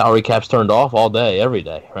 if salary cap's turned off all day, every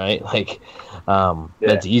day, right? Like,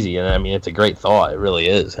 that's easy, and I mean, it's a great thought. It really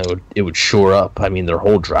is. It would shore up. I mean, their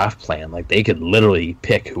whole draft plan. Like, they could literally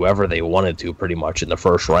pick whoever they wanted to, pretty much in the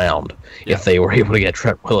first round, if they were able to get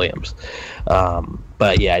Trent Williams.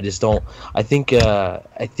 But yeah, I just don't. I think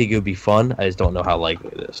it would be fun. I just don't know how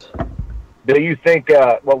likely it is. Do you think?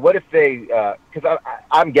 Well, what if they? Because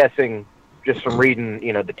I'm guessing, just from reading,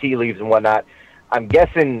 the tea leaves and whatnot, I'm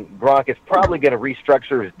guessing Gronk is probably going to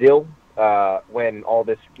restructure his deal when all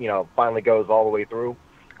this, finally goes all the way through.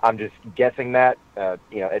 I'm just guessing that,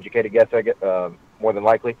 educated guess, I get more than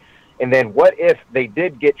likely. And then what if they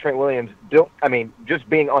did get Trent Williams? Just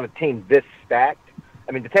being on a team this stacked.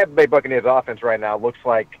 I mean, the Tampa Bay Buccaneers offense right now looks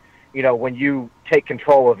like, when you take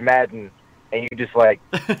control of Madden. And you just,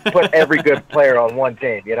 put every good player on one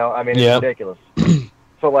team, It's ridiculous.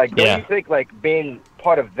 So, don't you think, being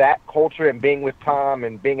part of that culture and being with Tom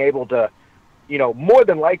and being able to, more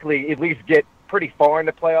than likely at least get pretty far in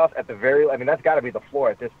the playoffs at the that's got to be the floor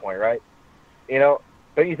at this point, right? Don't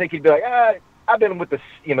you think he'd be like, I've been with the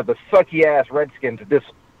sucky-ass Redskins this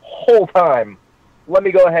whole time. Let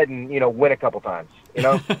me go ahead and, win a couple times,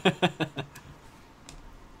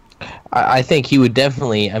 I think he would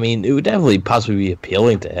definitely. I mean, it would definitely possibly be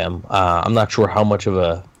appealing to him. I'm not sure how much of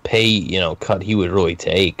a pay cut he would really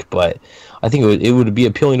take, but I think it would be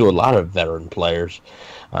appealing to a lot of veteran players.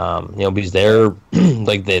 Because they're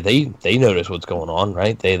they notice what's going on,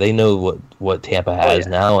 right? They know what Tampa has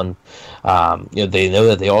now, and they know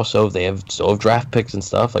that they still have draft picks and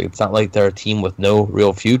stuff. Like, it's not like they're a team with no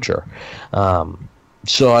real future.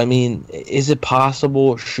 So, I mean, is it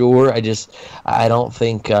possible? Sure. I just don't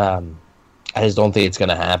think it's going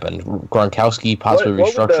to happen. Gronkowski possibly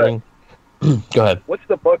restructuring. Go ahead. What's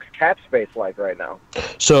the Bucs cap space like right now?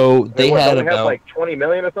 So they had about like $20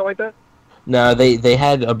 million or something like that. No, they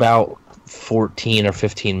had about 14 or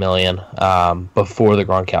 15 million before the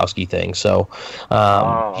Gronkowski thing. So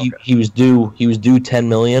he was due 10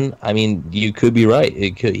 million. I mean, you could be right.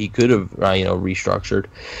 He could have restructured,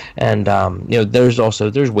 and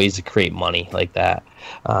there's ways to create money like that.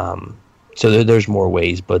 So there's more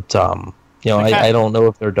ways, but I don't know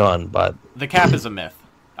if they're done. But the cap is a myth.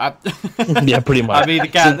 Yeah, pretty much. I mean, the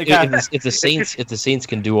cap. If the Saints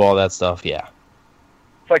can do all that stuff, yeah.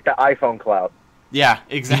 It's like the iPhone cloud. Yeah,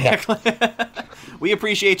 exactly. Yeah. We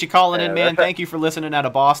appreciate you calling in, man. Thank you for listening out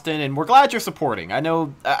of Boston, and we're glad you're supporting. I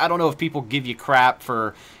don't know if people give you crap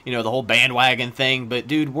for the whole bandwagon thing, but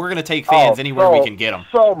dude, we're gonna take fans anywhere we can get them.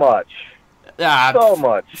 So much. So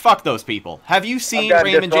much. Fuck those people. Have you seen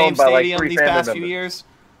Raymond James Stadium these past few years?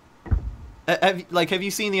 Have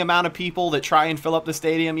you seen the amount of people that try and fill up the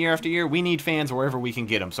stadium year after year? We need fans wherever we can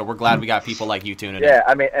get them, so we're glad we got people like you tuning in. Yeah,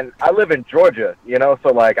 I mean, and I live in Georgia,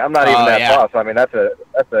 so I'm not even that close. I mean, that's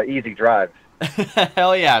an easy drive.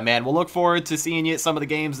 Hell yeah, man. We'll look forward to seeing you at some of the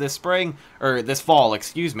games this fall,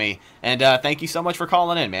 excuse me. And thank you so much for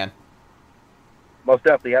calling in, man. Most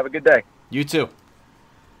definitely. Have a good day. You too.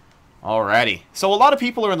 Alrighty. So a lot of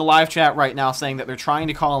people are in the live chat right now saying that they're trying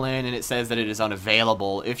to call in and it says that it is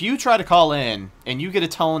unavailable. If you try to call in and you get a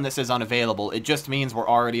tone that says unavailable, it just means we're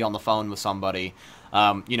already on the phone with somebody.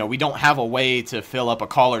 We don't have a way to fill up a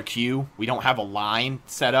caller queue. We don't have a line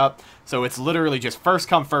set up. So it's literally just first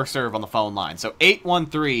come, first serve on the phone line. So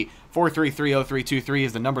 813-433-0323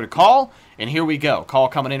 is the number to call. And here we go. Call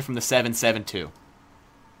coming in from the 772.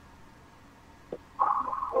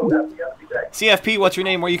 CFP, what's your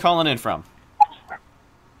name? Where are you calling in from?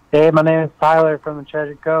 Hey, my name is Tyler from the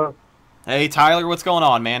Treasure Coast. Hey, Tyler, what's going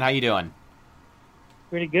on, man? How you doing?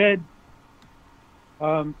 Pretty good.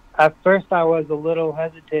 At first, I was a little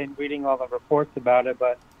hesitant reading all the reports about it,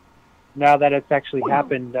 but now that it's actually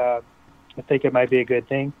happened, I think it might be a good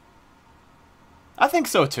thing. I think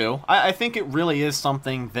so, too. I think it really is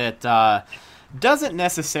something that doesn't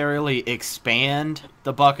necessarily expand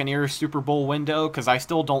the Buccaneers Super Bowl window, because I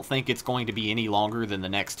still don't think it's going to be any longer than the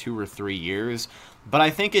next 2 or 3 years. But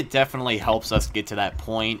I think it definitely helps us get to that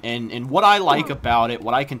point. And what I like about it,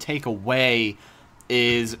 what I can take away,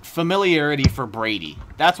 is familiarity for Brady.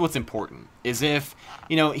 That's what's important. Is if,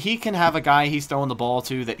 he can have a guy he's throwing the ball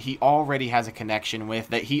to that he already has a connection with,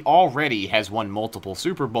 that he already has won multiple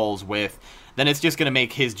Super Bowls with, then it's just going to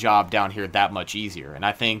make his job down here that much easier. And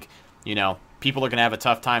I think, people are going to have a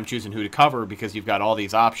tough time choosing who to cover because you've got all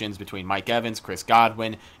these options between Mike Evans, Chris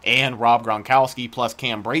Godwin, and Rob Gronkowski, plus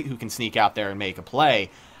Cam Brate, who can sneak out there and make a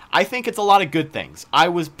play. I think it's a lot of good things. I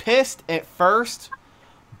was pissed at first,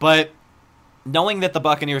 but knowing that the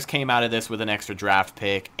Buccaneers came out of this with an extra draft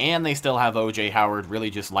pick and they still have O.J. Howard really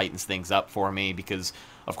just lightens things up for me because,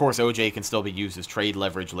 of course, O.J. can still be used as trade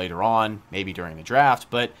leverage later on, maybe during the draft,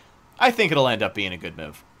 but I think it'll end up being a good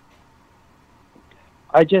move.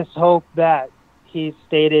 I just hope that he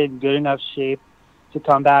stayed in good enough shape to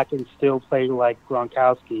come back and still play like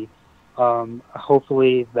Gronkowski.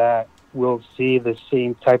 Hopefully that we'll see the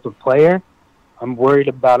same type of player. I'm worried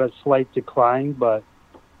about a slight decline, but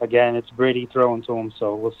again, it's Brady throwing to him,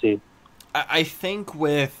 so we'll see. I think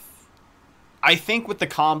with the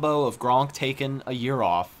combo of Gronk taking a year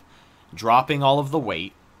off, dropping all of the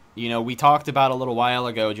weight, we talked about a little while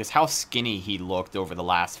ago just how skinny he looked over the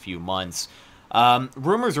last few months.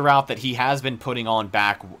 Rumors are out that he has been putting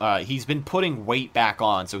weight back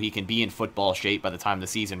on so he can be in football shape by the time the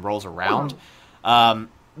season rolls around.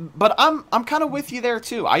 But I'm kind of with you there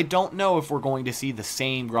too. I don't know if we're going to see the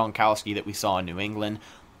same Gronkowski that we saw in New England.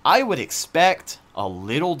 I would expect a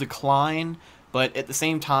little decline, but at the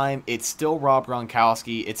same time, it's still Rob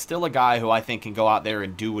Gronkowski. It's still a guy who I think can go out there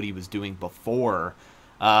and do what he was doing before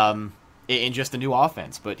in just a new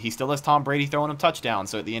offense. But he still has Tom Brady throwing him touchdowns,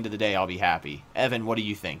 so at the end of the day, I'll be happy. Evan, what do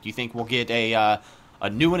you think? Do you think we'll get a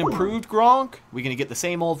new and improved Gronk? Are we going to get the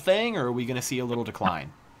same old thing, or are we going to see a little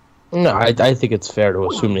decline? No, I think it's fair to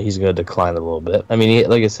assume that he's going to decline a little bit. I mean,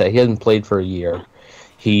 like I said, he hasn't played for a year.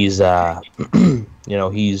 He's,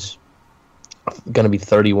 he's going to be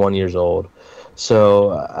 31 years old.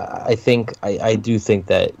 So I do think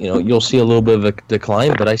that, you'll see a little bit of a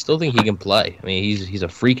decline, but I still think he can play. I mean, he's a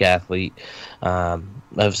freak athlete.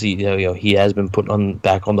 Obviously, he has been putting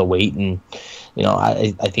back on the weight, and,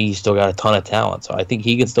 I think he's still got a ton of talent. So I think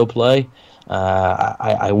he can still play.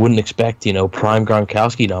 I wouldn't expect, prime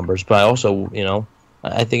Gronkowski numbers, but I also,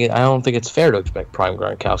 I don't think it's fair to expect prime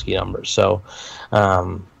Gronkowski numbers. So,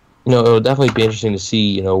 it'll definitely be interesting to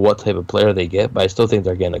see, what type of player they get, but I still think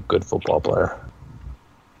they're getting a good football player.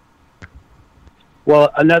 Well,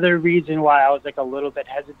 another reason why I was a little bit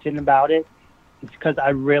hesitant about it is because I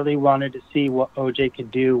really wanted to see what OJ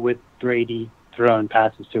could do with Brady throwing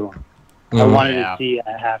passes to him. I wanted to see it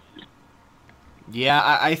happen.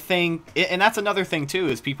 Yeah, I think, and that's another thing too,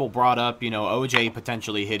 is people brought up, OJ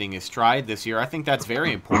potentially hitting his stride this year. I think that's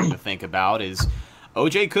very important to think about, is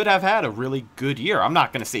OJ could have had a really good year. I'm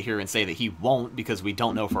not going to sit here and say that he won't, because we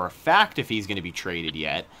don't know for a fact if he's going to be traded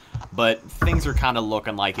yet, but things are kind of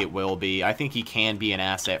looking like it will be. I think he can be an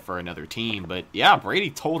asset for another team, but yeah, Brady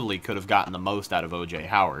totally could have gotten the most out of OJ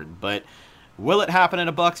Howard, but will it happen in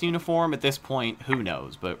a Bucs uniform? At this point, who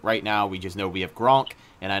knows? But right now, we just know we have Gronk,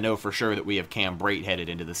 and I know for sure that we have Cam Brate headed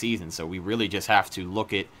into the season, so we really just have to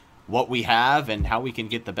look at what we have and how we can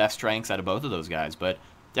get the best strengths out of both of those guys. But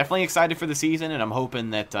definitely excited for the season, and I'm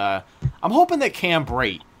hoping that Cam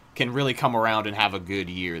Brate can really come around and have a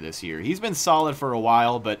good year this year. He's been solid for a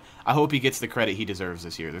while, but I hope he gets the credit he deserves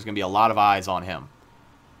this year. There's going to be a lot of eyes on him.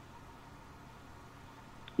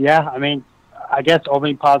 Yeah, I mean, I guess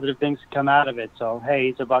only positive things come out of it. So,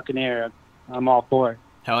 hey, he's a Buccaneer. I'm all for it.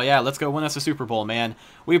 Hell yeah, let's go win us a Super Bowl, man.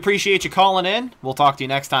 We appreciate you calling in. We'll talk to you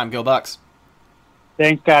next time. Go Bucs.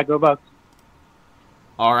 Thanks, Pat. Go Bucs.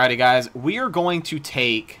 Alrighty, guys. We are going to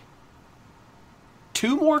take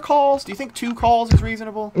 2 more calls. Do you think 2 calls is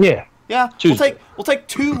reasonable? Yeah. Yeah? We'll take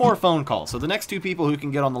 2 more phone calls. So the next 2 people who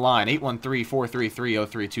can get on the line,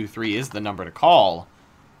 813-433-0323 is the number to call.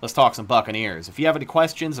 Let's talk some Buccaneers. If you have any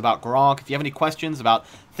questions about Gronk, if you have any questions about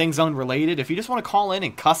things unrelated, if you just want to call in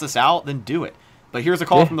and cuss us out, then do it. But here's a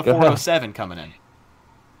call from the 407 coming in.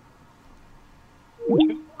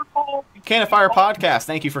 Cannon Fire Podcast,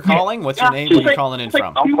 thank you for calling. What's your name? Where are you calling in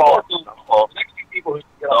from? Hello,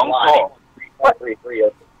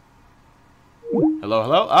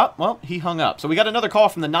 hello? Oh, well, he hung up. So we got another call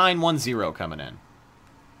from the 910 coming in.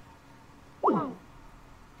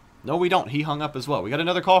 No, we don't. He hung up as well. We got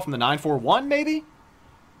another call from the 941, maybe?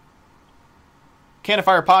 Cannon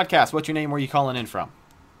Fire Podcast, what's your name? Where are you calling in from?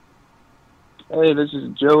 Hey, this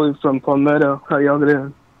is Joey from Palmetto. How y'all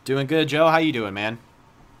doing? Doing good, Joe. How you doing, man?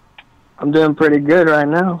 I'm doing pretty good right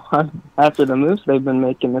now after the moves they've been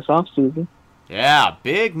making this offseason. Yeah,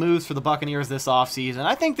 big moves for the Buccaneers this offseason.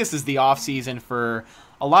 I think this is the offseason for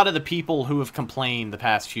a lot of the people who have complained the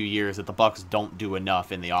past few years that the Bucs don't do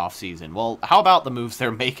enough in the offseason. Well, how about the moves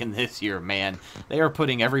they're making this year, man? They are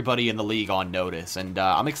putting everybody in the league on notice, and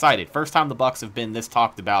I'm excited. First time the Bucs have been this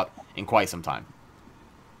talked about in quite some time.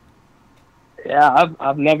 Yeah,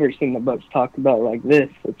 I've never seen the Bucs talked about like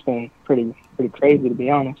this. It's been pretty crazy, to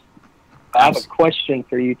be honest. I have a question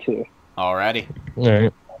for you two. Alrighty. All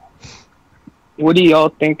right. What do y'all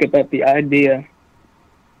think about the idea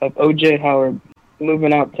of O.J. Howard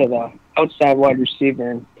moving out to the outside wide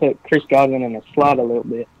receiver and put Chris Godwin in the slot a little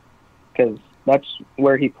bit, because that's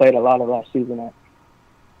where he played a lot of last season at.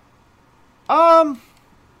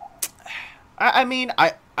 I mean,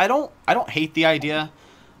 I don't hate the idea.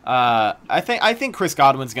 I think Chris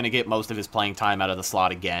Godwin's going to get most of his playing time out of the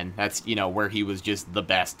slot again. That's, where he was just the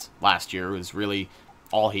best last year. It was really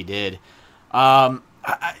all he did. I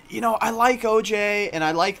like OJ, and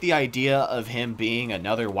I like the idea of him being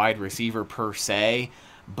another wide receiver per se,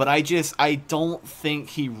 but I don't think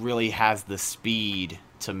he really has the speed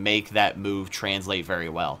to make that move translate very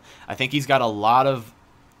well. I think he's got a lot of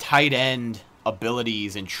tight end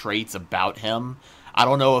abilities and traits about him. I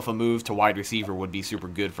don't know if a move to wide receiver would be super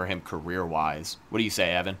good for him career-wise. What do you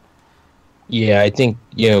say, Evan? Yeah, I think,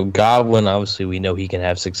 Godwin, obviously we know he can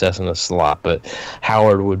have success in the slot, but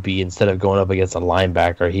Howard would be, instead of going up against a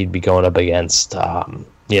linebacker, he'd be going up against,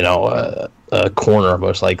 a corner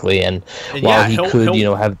most likely. And while he could,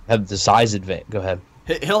 have the size advantage. Go ahead.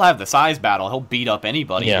 He'll have the size battle. He'll beat up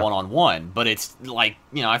anybody one-on-one, but it's like,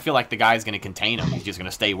 I feel like the guy's going to contain him. He's just going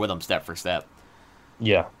to stay with him step for step.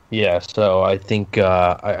 Yeah. So I think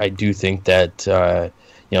I do think that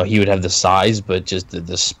he would have the size, but just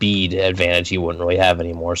the speed advantage he wouldn't really have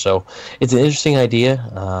anymore. So it's an interesting idea,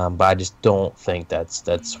 but I just don't think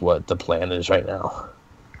that's what the plan is right now.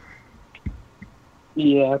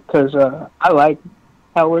 Yeah, because I like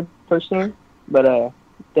Howard personally, but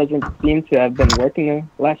doesn't seem to have been working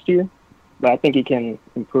last year. But I think he can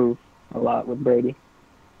improve a lot with Brady.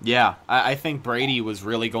 Yeah, I think Brady was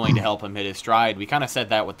really going to help him hit his stride. We kind of said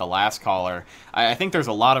that with the last caller. I think there's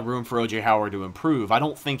a lot of room for O.J. Howard to improve. I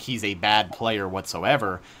don't think he's a bad player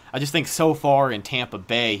whatsoever. I just think so far in Tampa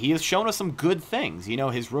Bay, he has shown us some good things.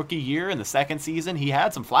 His rookie year in the second season, he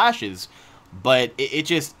had some flashes, but it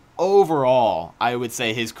just, overall, I would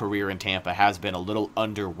say his career in Tampa has been a little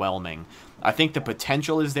underwhelming. I think the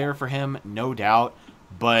potential is there for him, no doubt,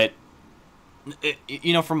 but,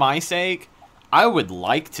 for my sake, I would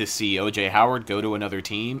like to see O.J. Howard go to another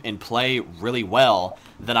team and play really well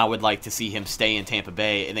than I would like to see him stay in Tampa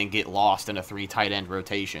Bay and then get lost in a 3 tight end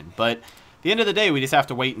rotation. But at the end of the day, we just have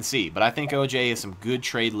to wait and see. But I think O.J. is some good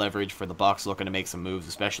trade leverage for the Bucs looking to make some moves,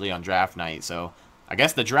 especially on draft night. So I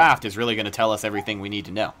guess the draft is really going to tell us everything we need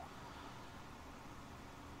to know.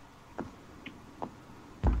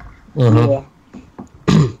 Yeah.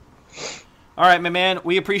 All right, my man,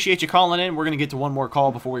 we appreciate you calling in. We're going to get to one more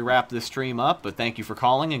call before we wrap this stream up, but thank you for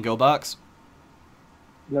calling, and go Bucs.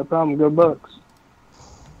 No problem. Go Bucs.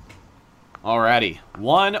 Alrighty,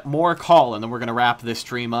 one more call, and then we're going to wrap this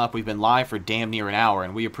stream up. We've been live for damn near an hour,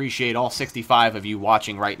 and we appreciate all 65 of you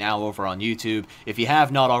watching right now over on YouTube. If you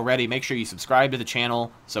have not already, make sure you subscribe to the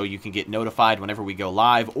channel so you can get notified whenever we go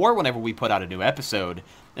live or whenever we put out a new episode.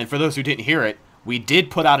 And for those who didn't hear it, we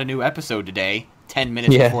did put out a new episode today, 10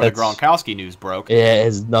 minutes before the Gronkowski news broke. Yeah, it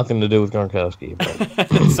has nothing to do with Gronkowski.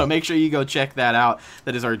 But. So make sure you go check that out.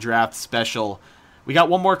 That is our draft special. We got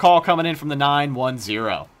one more call coming in from the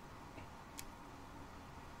 910.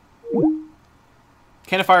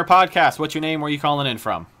 Canifire Podcast, what's your name? Where are you calling in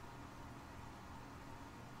from?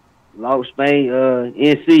 Los Spain,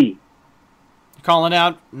 NC. You calling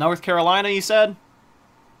out North Carolina, you said?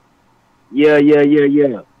 Yeah.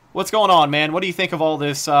 What's going on, man? What do you think of all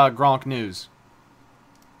this Gronk news?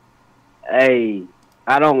 Hey,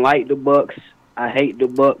 I don't like the Bucs. I hate the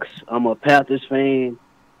Bucs. I'm a Panthers fan,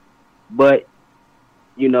 but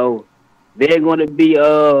they're going to be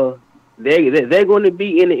they're going to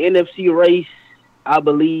be in the NFC race. I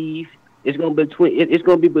believe it's going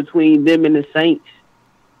to be between them and the Saints.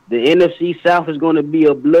 The NFC South is going to be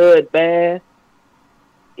a bloodbath,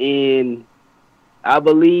 and I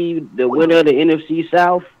believe the winner of the NFC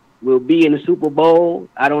South will be in the Super Bowl.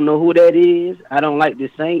 I don't know who that is. I don't like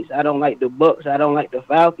the Saints. I don't like the Bucs. I don't like the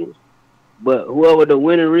Falcons. But whoever the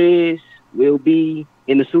winner is will be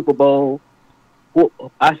in the Super Bowl.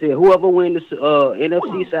 I said whoever wins the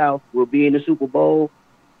NFC South will be in the Super Bowl.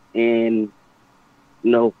 And,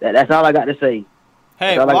 that's all I got to say.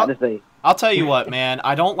 Hey, that's all I got to say. I'll tell you what, man.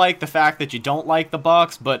 I don't like the fact that you don't like the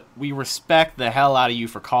Bucs, but we respect the hell out of you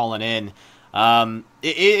for calling in.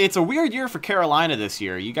 It's a weird year for Carolina this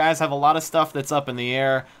year. You guys have a lot of stuff that's up in the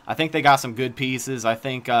air. I think they got some good pieces. I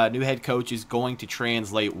think new head coach is going to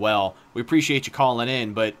translate well. We appreciate you calling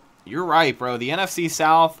in, but you're right, bro. The NFC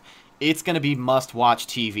South, it's going to be must-watch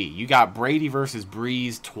TV. You got Brady versus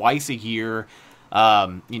Breeze twice a year.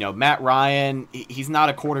 Matt Ryan, he's not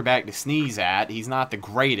a quarterback to sneeze at. He's not the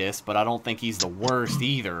greatest, but I don't think he's the worst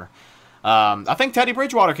either. I think Teddy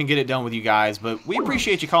Bridgewater can get it done with you guys, but we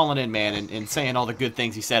appreciate you calling in, man, and saying all the good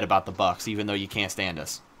things he said about the Bucs, even though you can't stand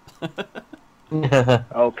us.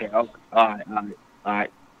 Okay. All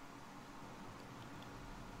right.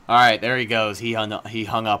 All right, there he goes. He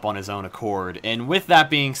hung up on his own accord. And with that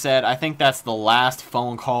being said, I think that's the last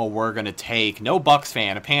phone call we're going to take. No Bucks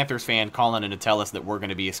fan, a Panthers fan calling in to tell us that we're going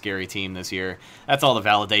to be a scary team this year. That's all the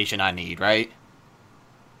validation I need, right?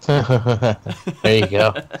 There you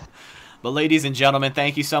go. But ladies and gentlemen,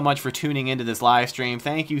 thank you so much for tuning into this live stream.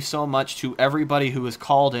 Thank you so much to everybody who has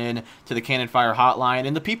called in to the Cannon Fire Hotline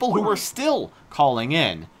and the people who are still calling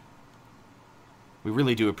in. We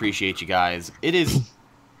really do appreciate you guys. It is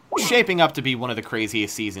shaping up to be one of the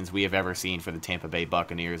craziest seasons we have ever seen for the Tampa Bay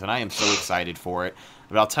Buccaneers, and I am so excited for it.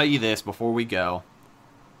 But I'll tell you this before we go.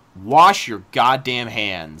 Wash your goddamn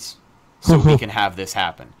hands so we can have this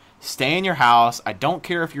happen. Stay in your house. I don't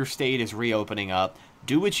care if your state is reopening up.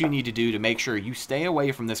 Do what you need to do to make sure you stay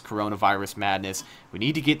away from this coronavirus madness. We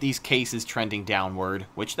need to get these cases trending downward,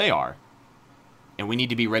 which they are. And we need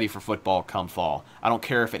to be ready for football come fall. I don't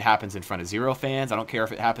care if it happens in front of 0 fans. I don't care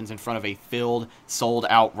if it happens in front of a filled,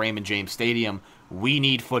 sold-out Raymond James Stadium. We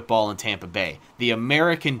need football in Tampa Bay. The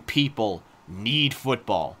American people need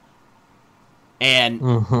football.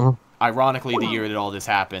 And ironically, the year that all this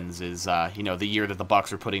happens is, the year that the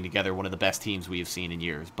Bucs are putting together one of the best teams we have seen in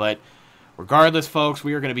years. But regardless, folks,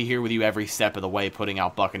 we are going to be here with you every step of the way putting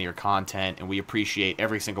out Buccaneer content, and we appreciate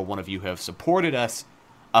every single one of you who have supported us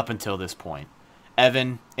up until this point.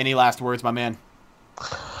 Evan, any last words, my man?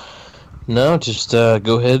 No, just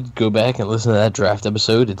go ahead, go back and listen to that draft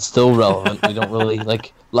episode. It's still relevant. We don't really,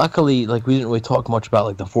 luckily, we didn't really talk much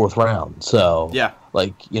about, the 4th round. So, yeah.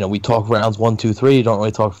 We talk rounds 1, 2, 3, don't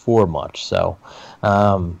really talk 4 much. So,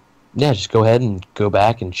 just go ahead and go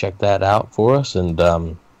back and check that out for us. And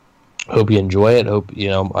hope you enjoy it. Hope,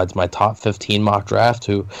 it's my top 15 mock draft.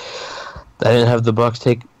 I didn't have the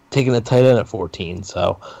Bucs taking a tight end at 14.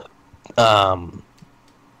 So,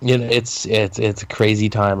 it's a crazy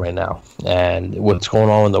time right now, and what's going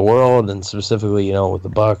on in the world, and specifically, with the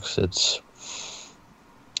Bucs,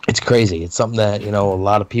 it's crazy. It's something that a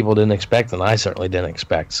lot of people didn't expect, and I certainly didn't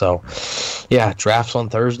expect. So, yeah, drafts on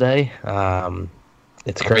Thursday.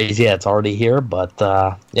 It's crazy. Yeah, it's already here, but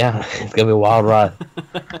it's gonna be a wild ride.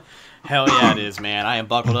 Hell yeah, it is, man. I am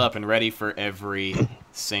buckled up and ready for every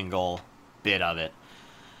single bit of it.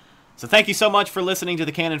 So thank you so much for listening to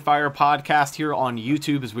the Cannon Fire podcast here on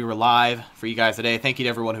YouTube as we were live for you guys today. Thank you to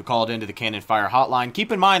everyone who called into the Cannon Fire hotline.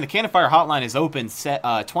 Keep in mind, the Cannon Fire hotline is open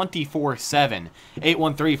 24/7,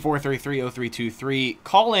 813-433-0323.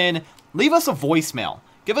 Call in, leave us a voicemail.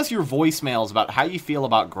 Give us your voicemails about how you feel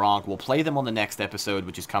about Gronk. We'll play them on the next episode,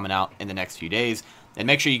 which is coming out in the next few days. And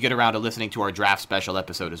make sure you get around to listening to our draft special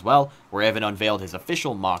episode as well, where Evan unveiled his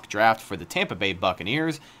official mock draft for the Tampa Bay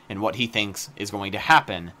Buccaneers and what he thinks is going to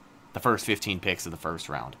happen the first 15 picks of the first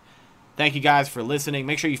round. Thank you guys for listening.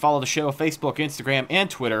 Make sure you follow the show, Facebook, Instagram, and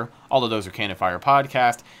Twitter. All of those are Cannon Fire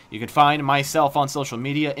Podcast. You can find myself on social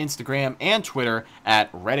media, Instagram and Twitter at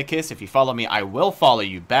Redicus. If you follow me, I will follow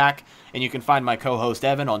you back. And you can find my co-host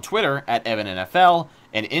Evan on Twitter at EvanNFL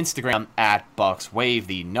and Instagram at BucsWave,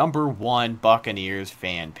 the #1 Buccaneers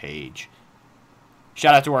fan page.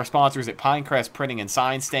 Shout out to our sponsors at Pinecrest Printing and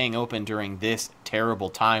Signs, staying open during this terrible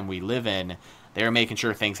time we live in. They're making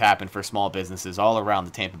sure things happen for small businesses all around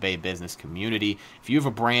the Tampa Bay business community. If you have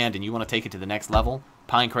a brand and you want to take it to the next level,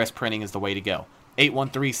 Pinecrest Printing is the way to go.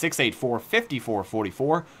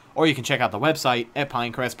 813-684-5444, or you can check out the website at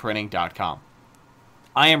pinecrestprinting.com.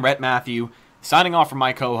 I am Rhett Matthew, signing off from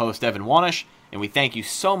my co-host Evan Wanish, and we thank you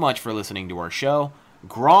so much for listening to our show.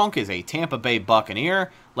 Gronk is a Tampa Bay Buccaneer.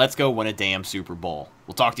 Let's go win a damn Super Bowl.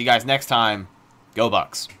 We'll talk to you guys next time. Go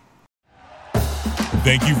Bucs.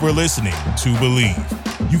 Thank you for listening to Believe.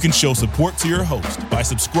 You can show support to your host by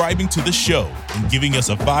subscribing to the show and giving us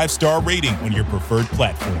a 5-star rating on your preferred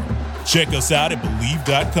platform. Check us out at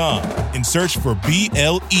Believe.com and search for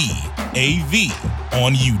BLEAV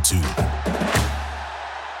on YouTube.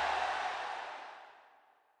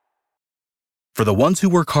 For the ones who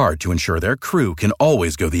work hard to ensure their crew can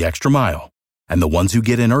always go the extra mile, and the ones who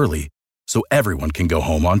get in early so everyone can go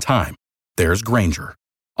home on time, there's Grainger,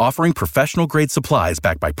 offering professional-grade supplies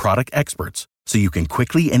backed by product experts so you can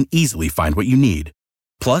quickly and easily find what you need.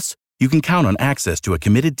 Plus, you can count on access to a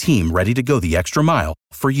committed team ready to go the extra mile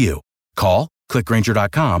for you. Call, click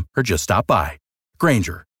Grainger.com, or just stop by.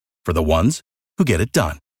 Grainger, for the ones who get it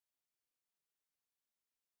done.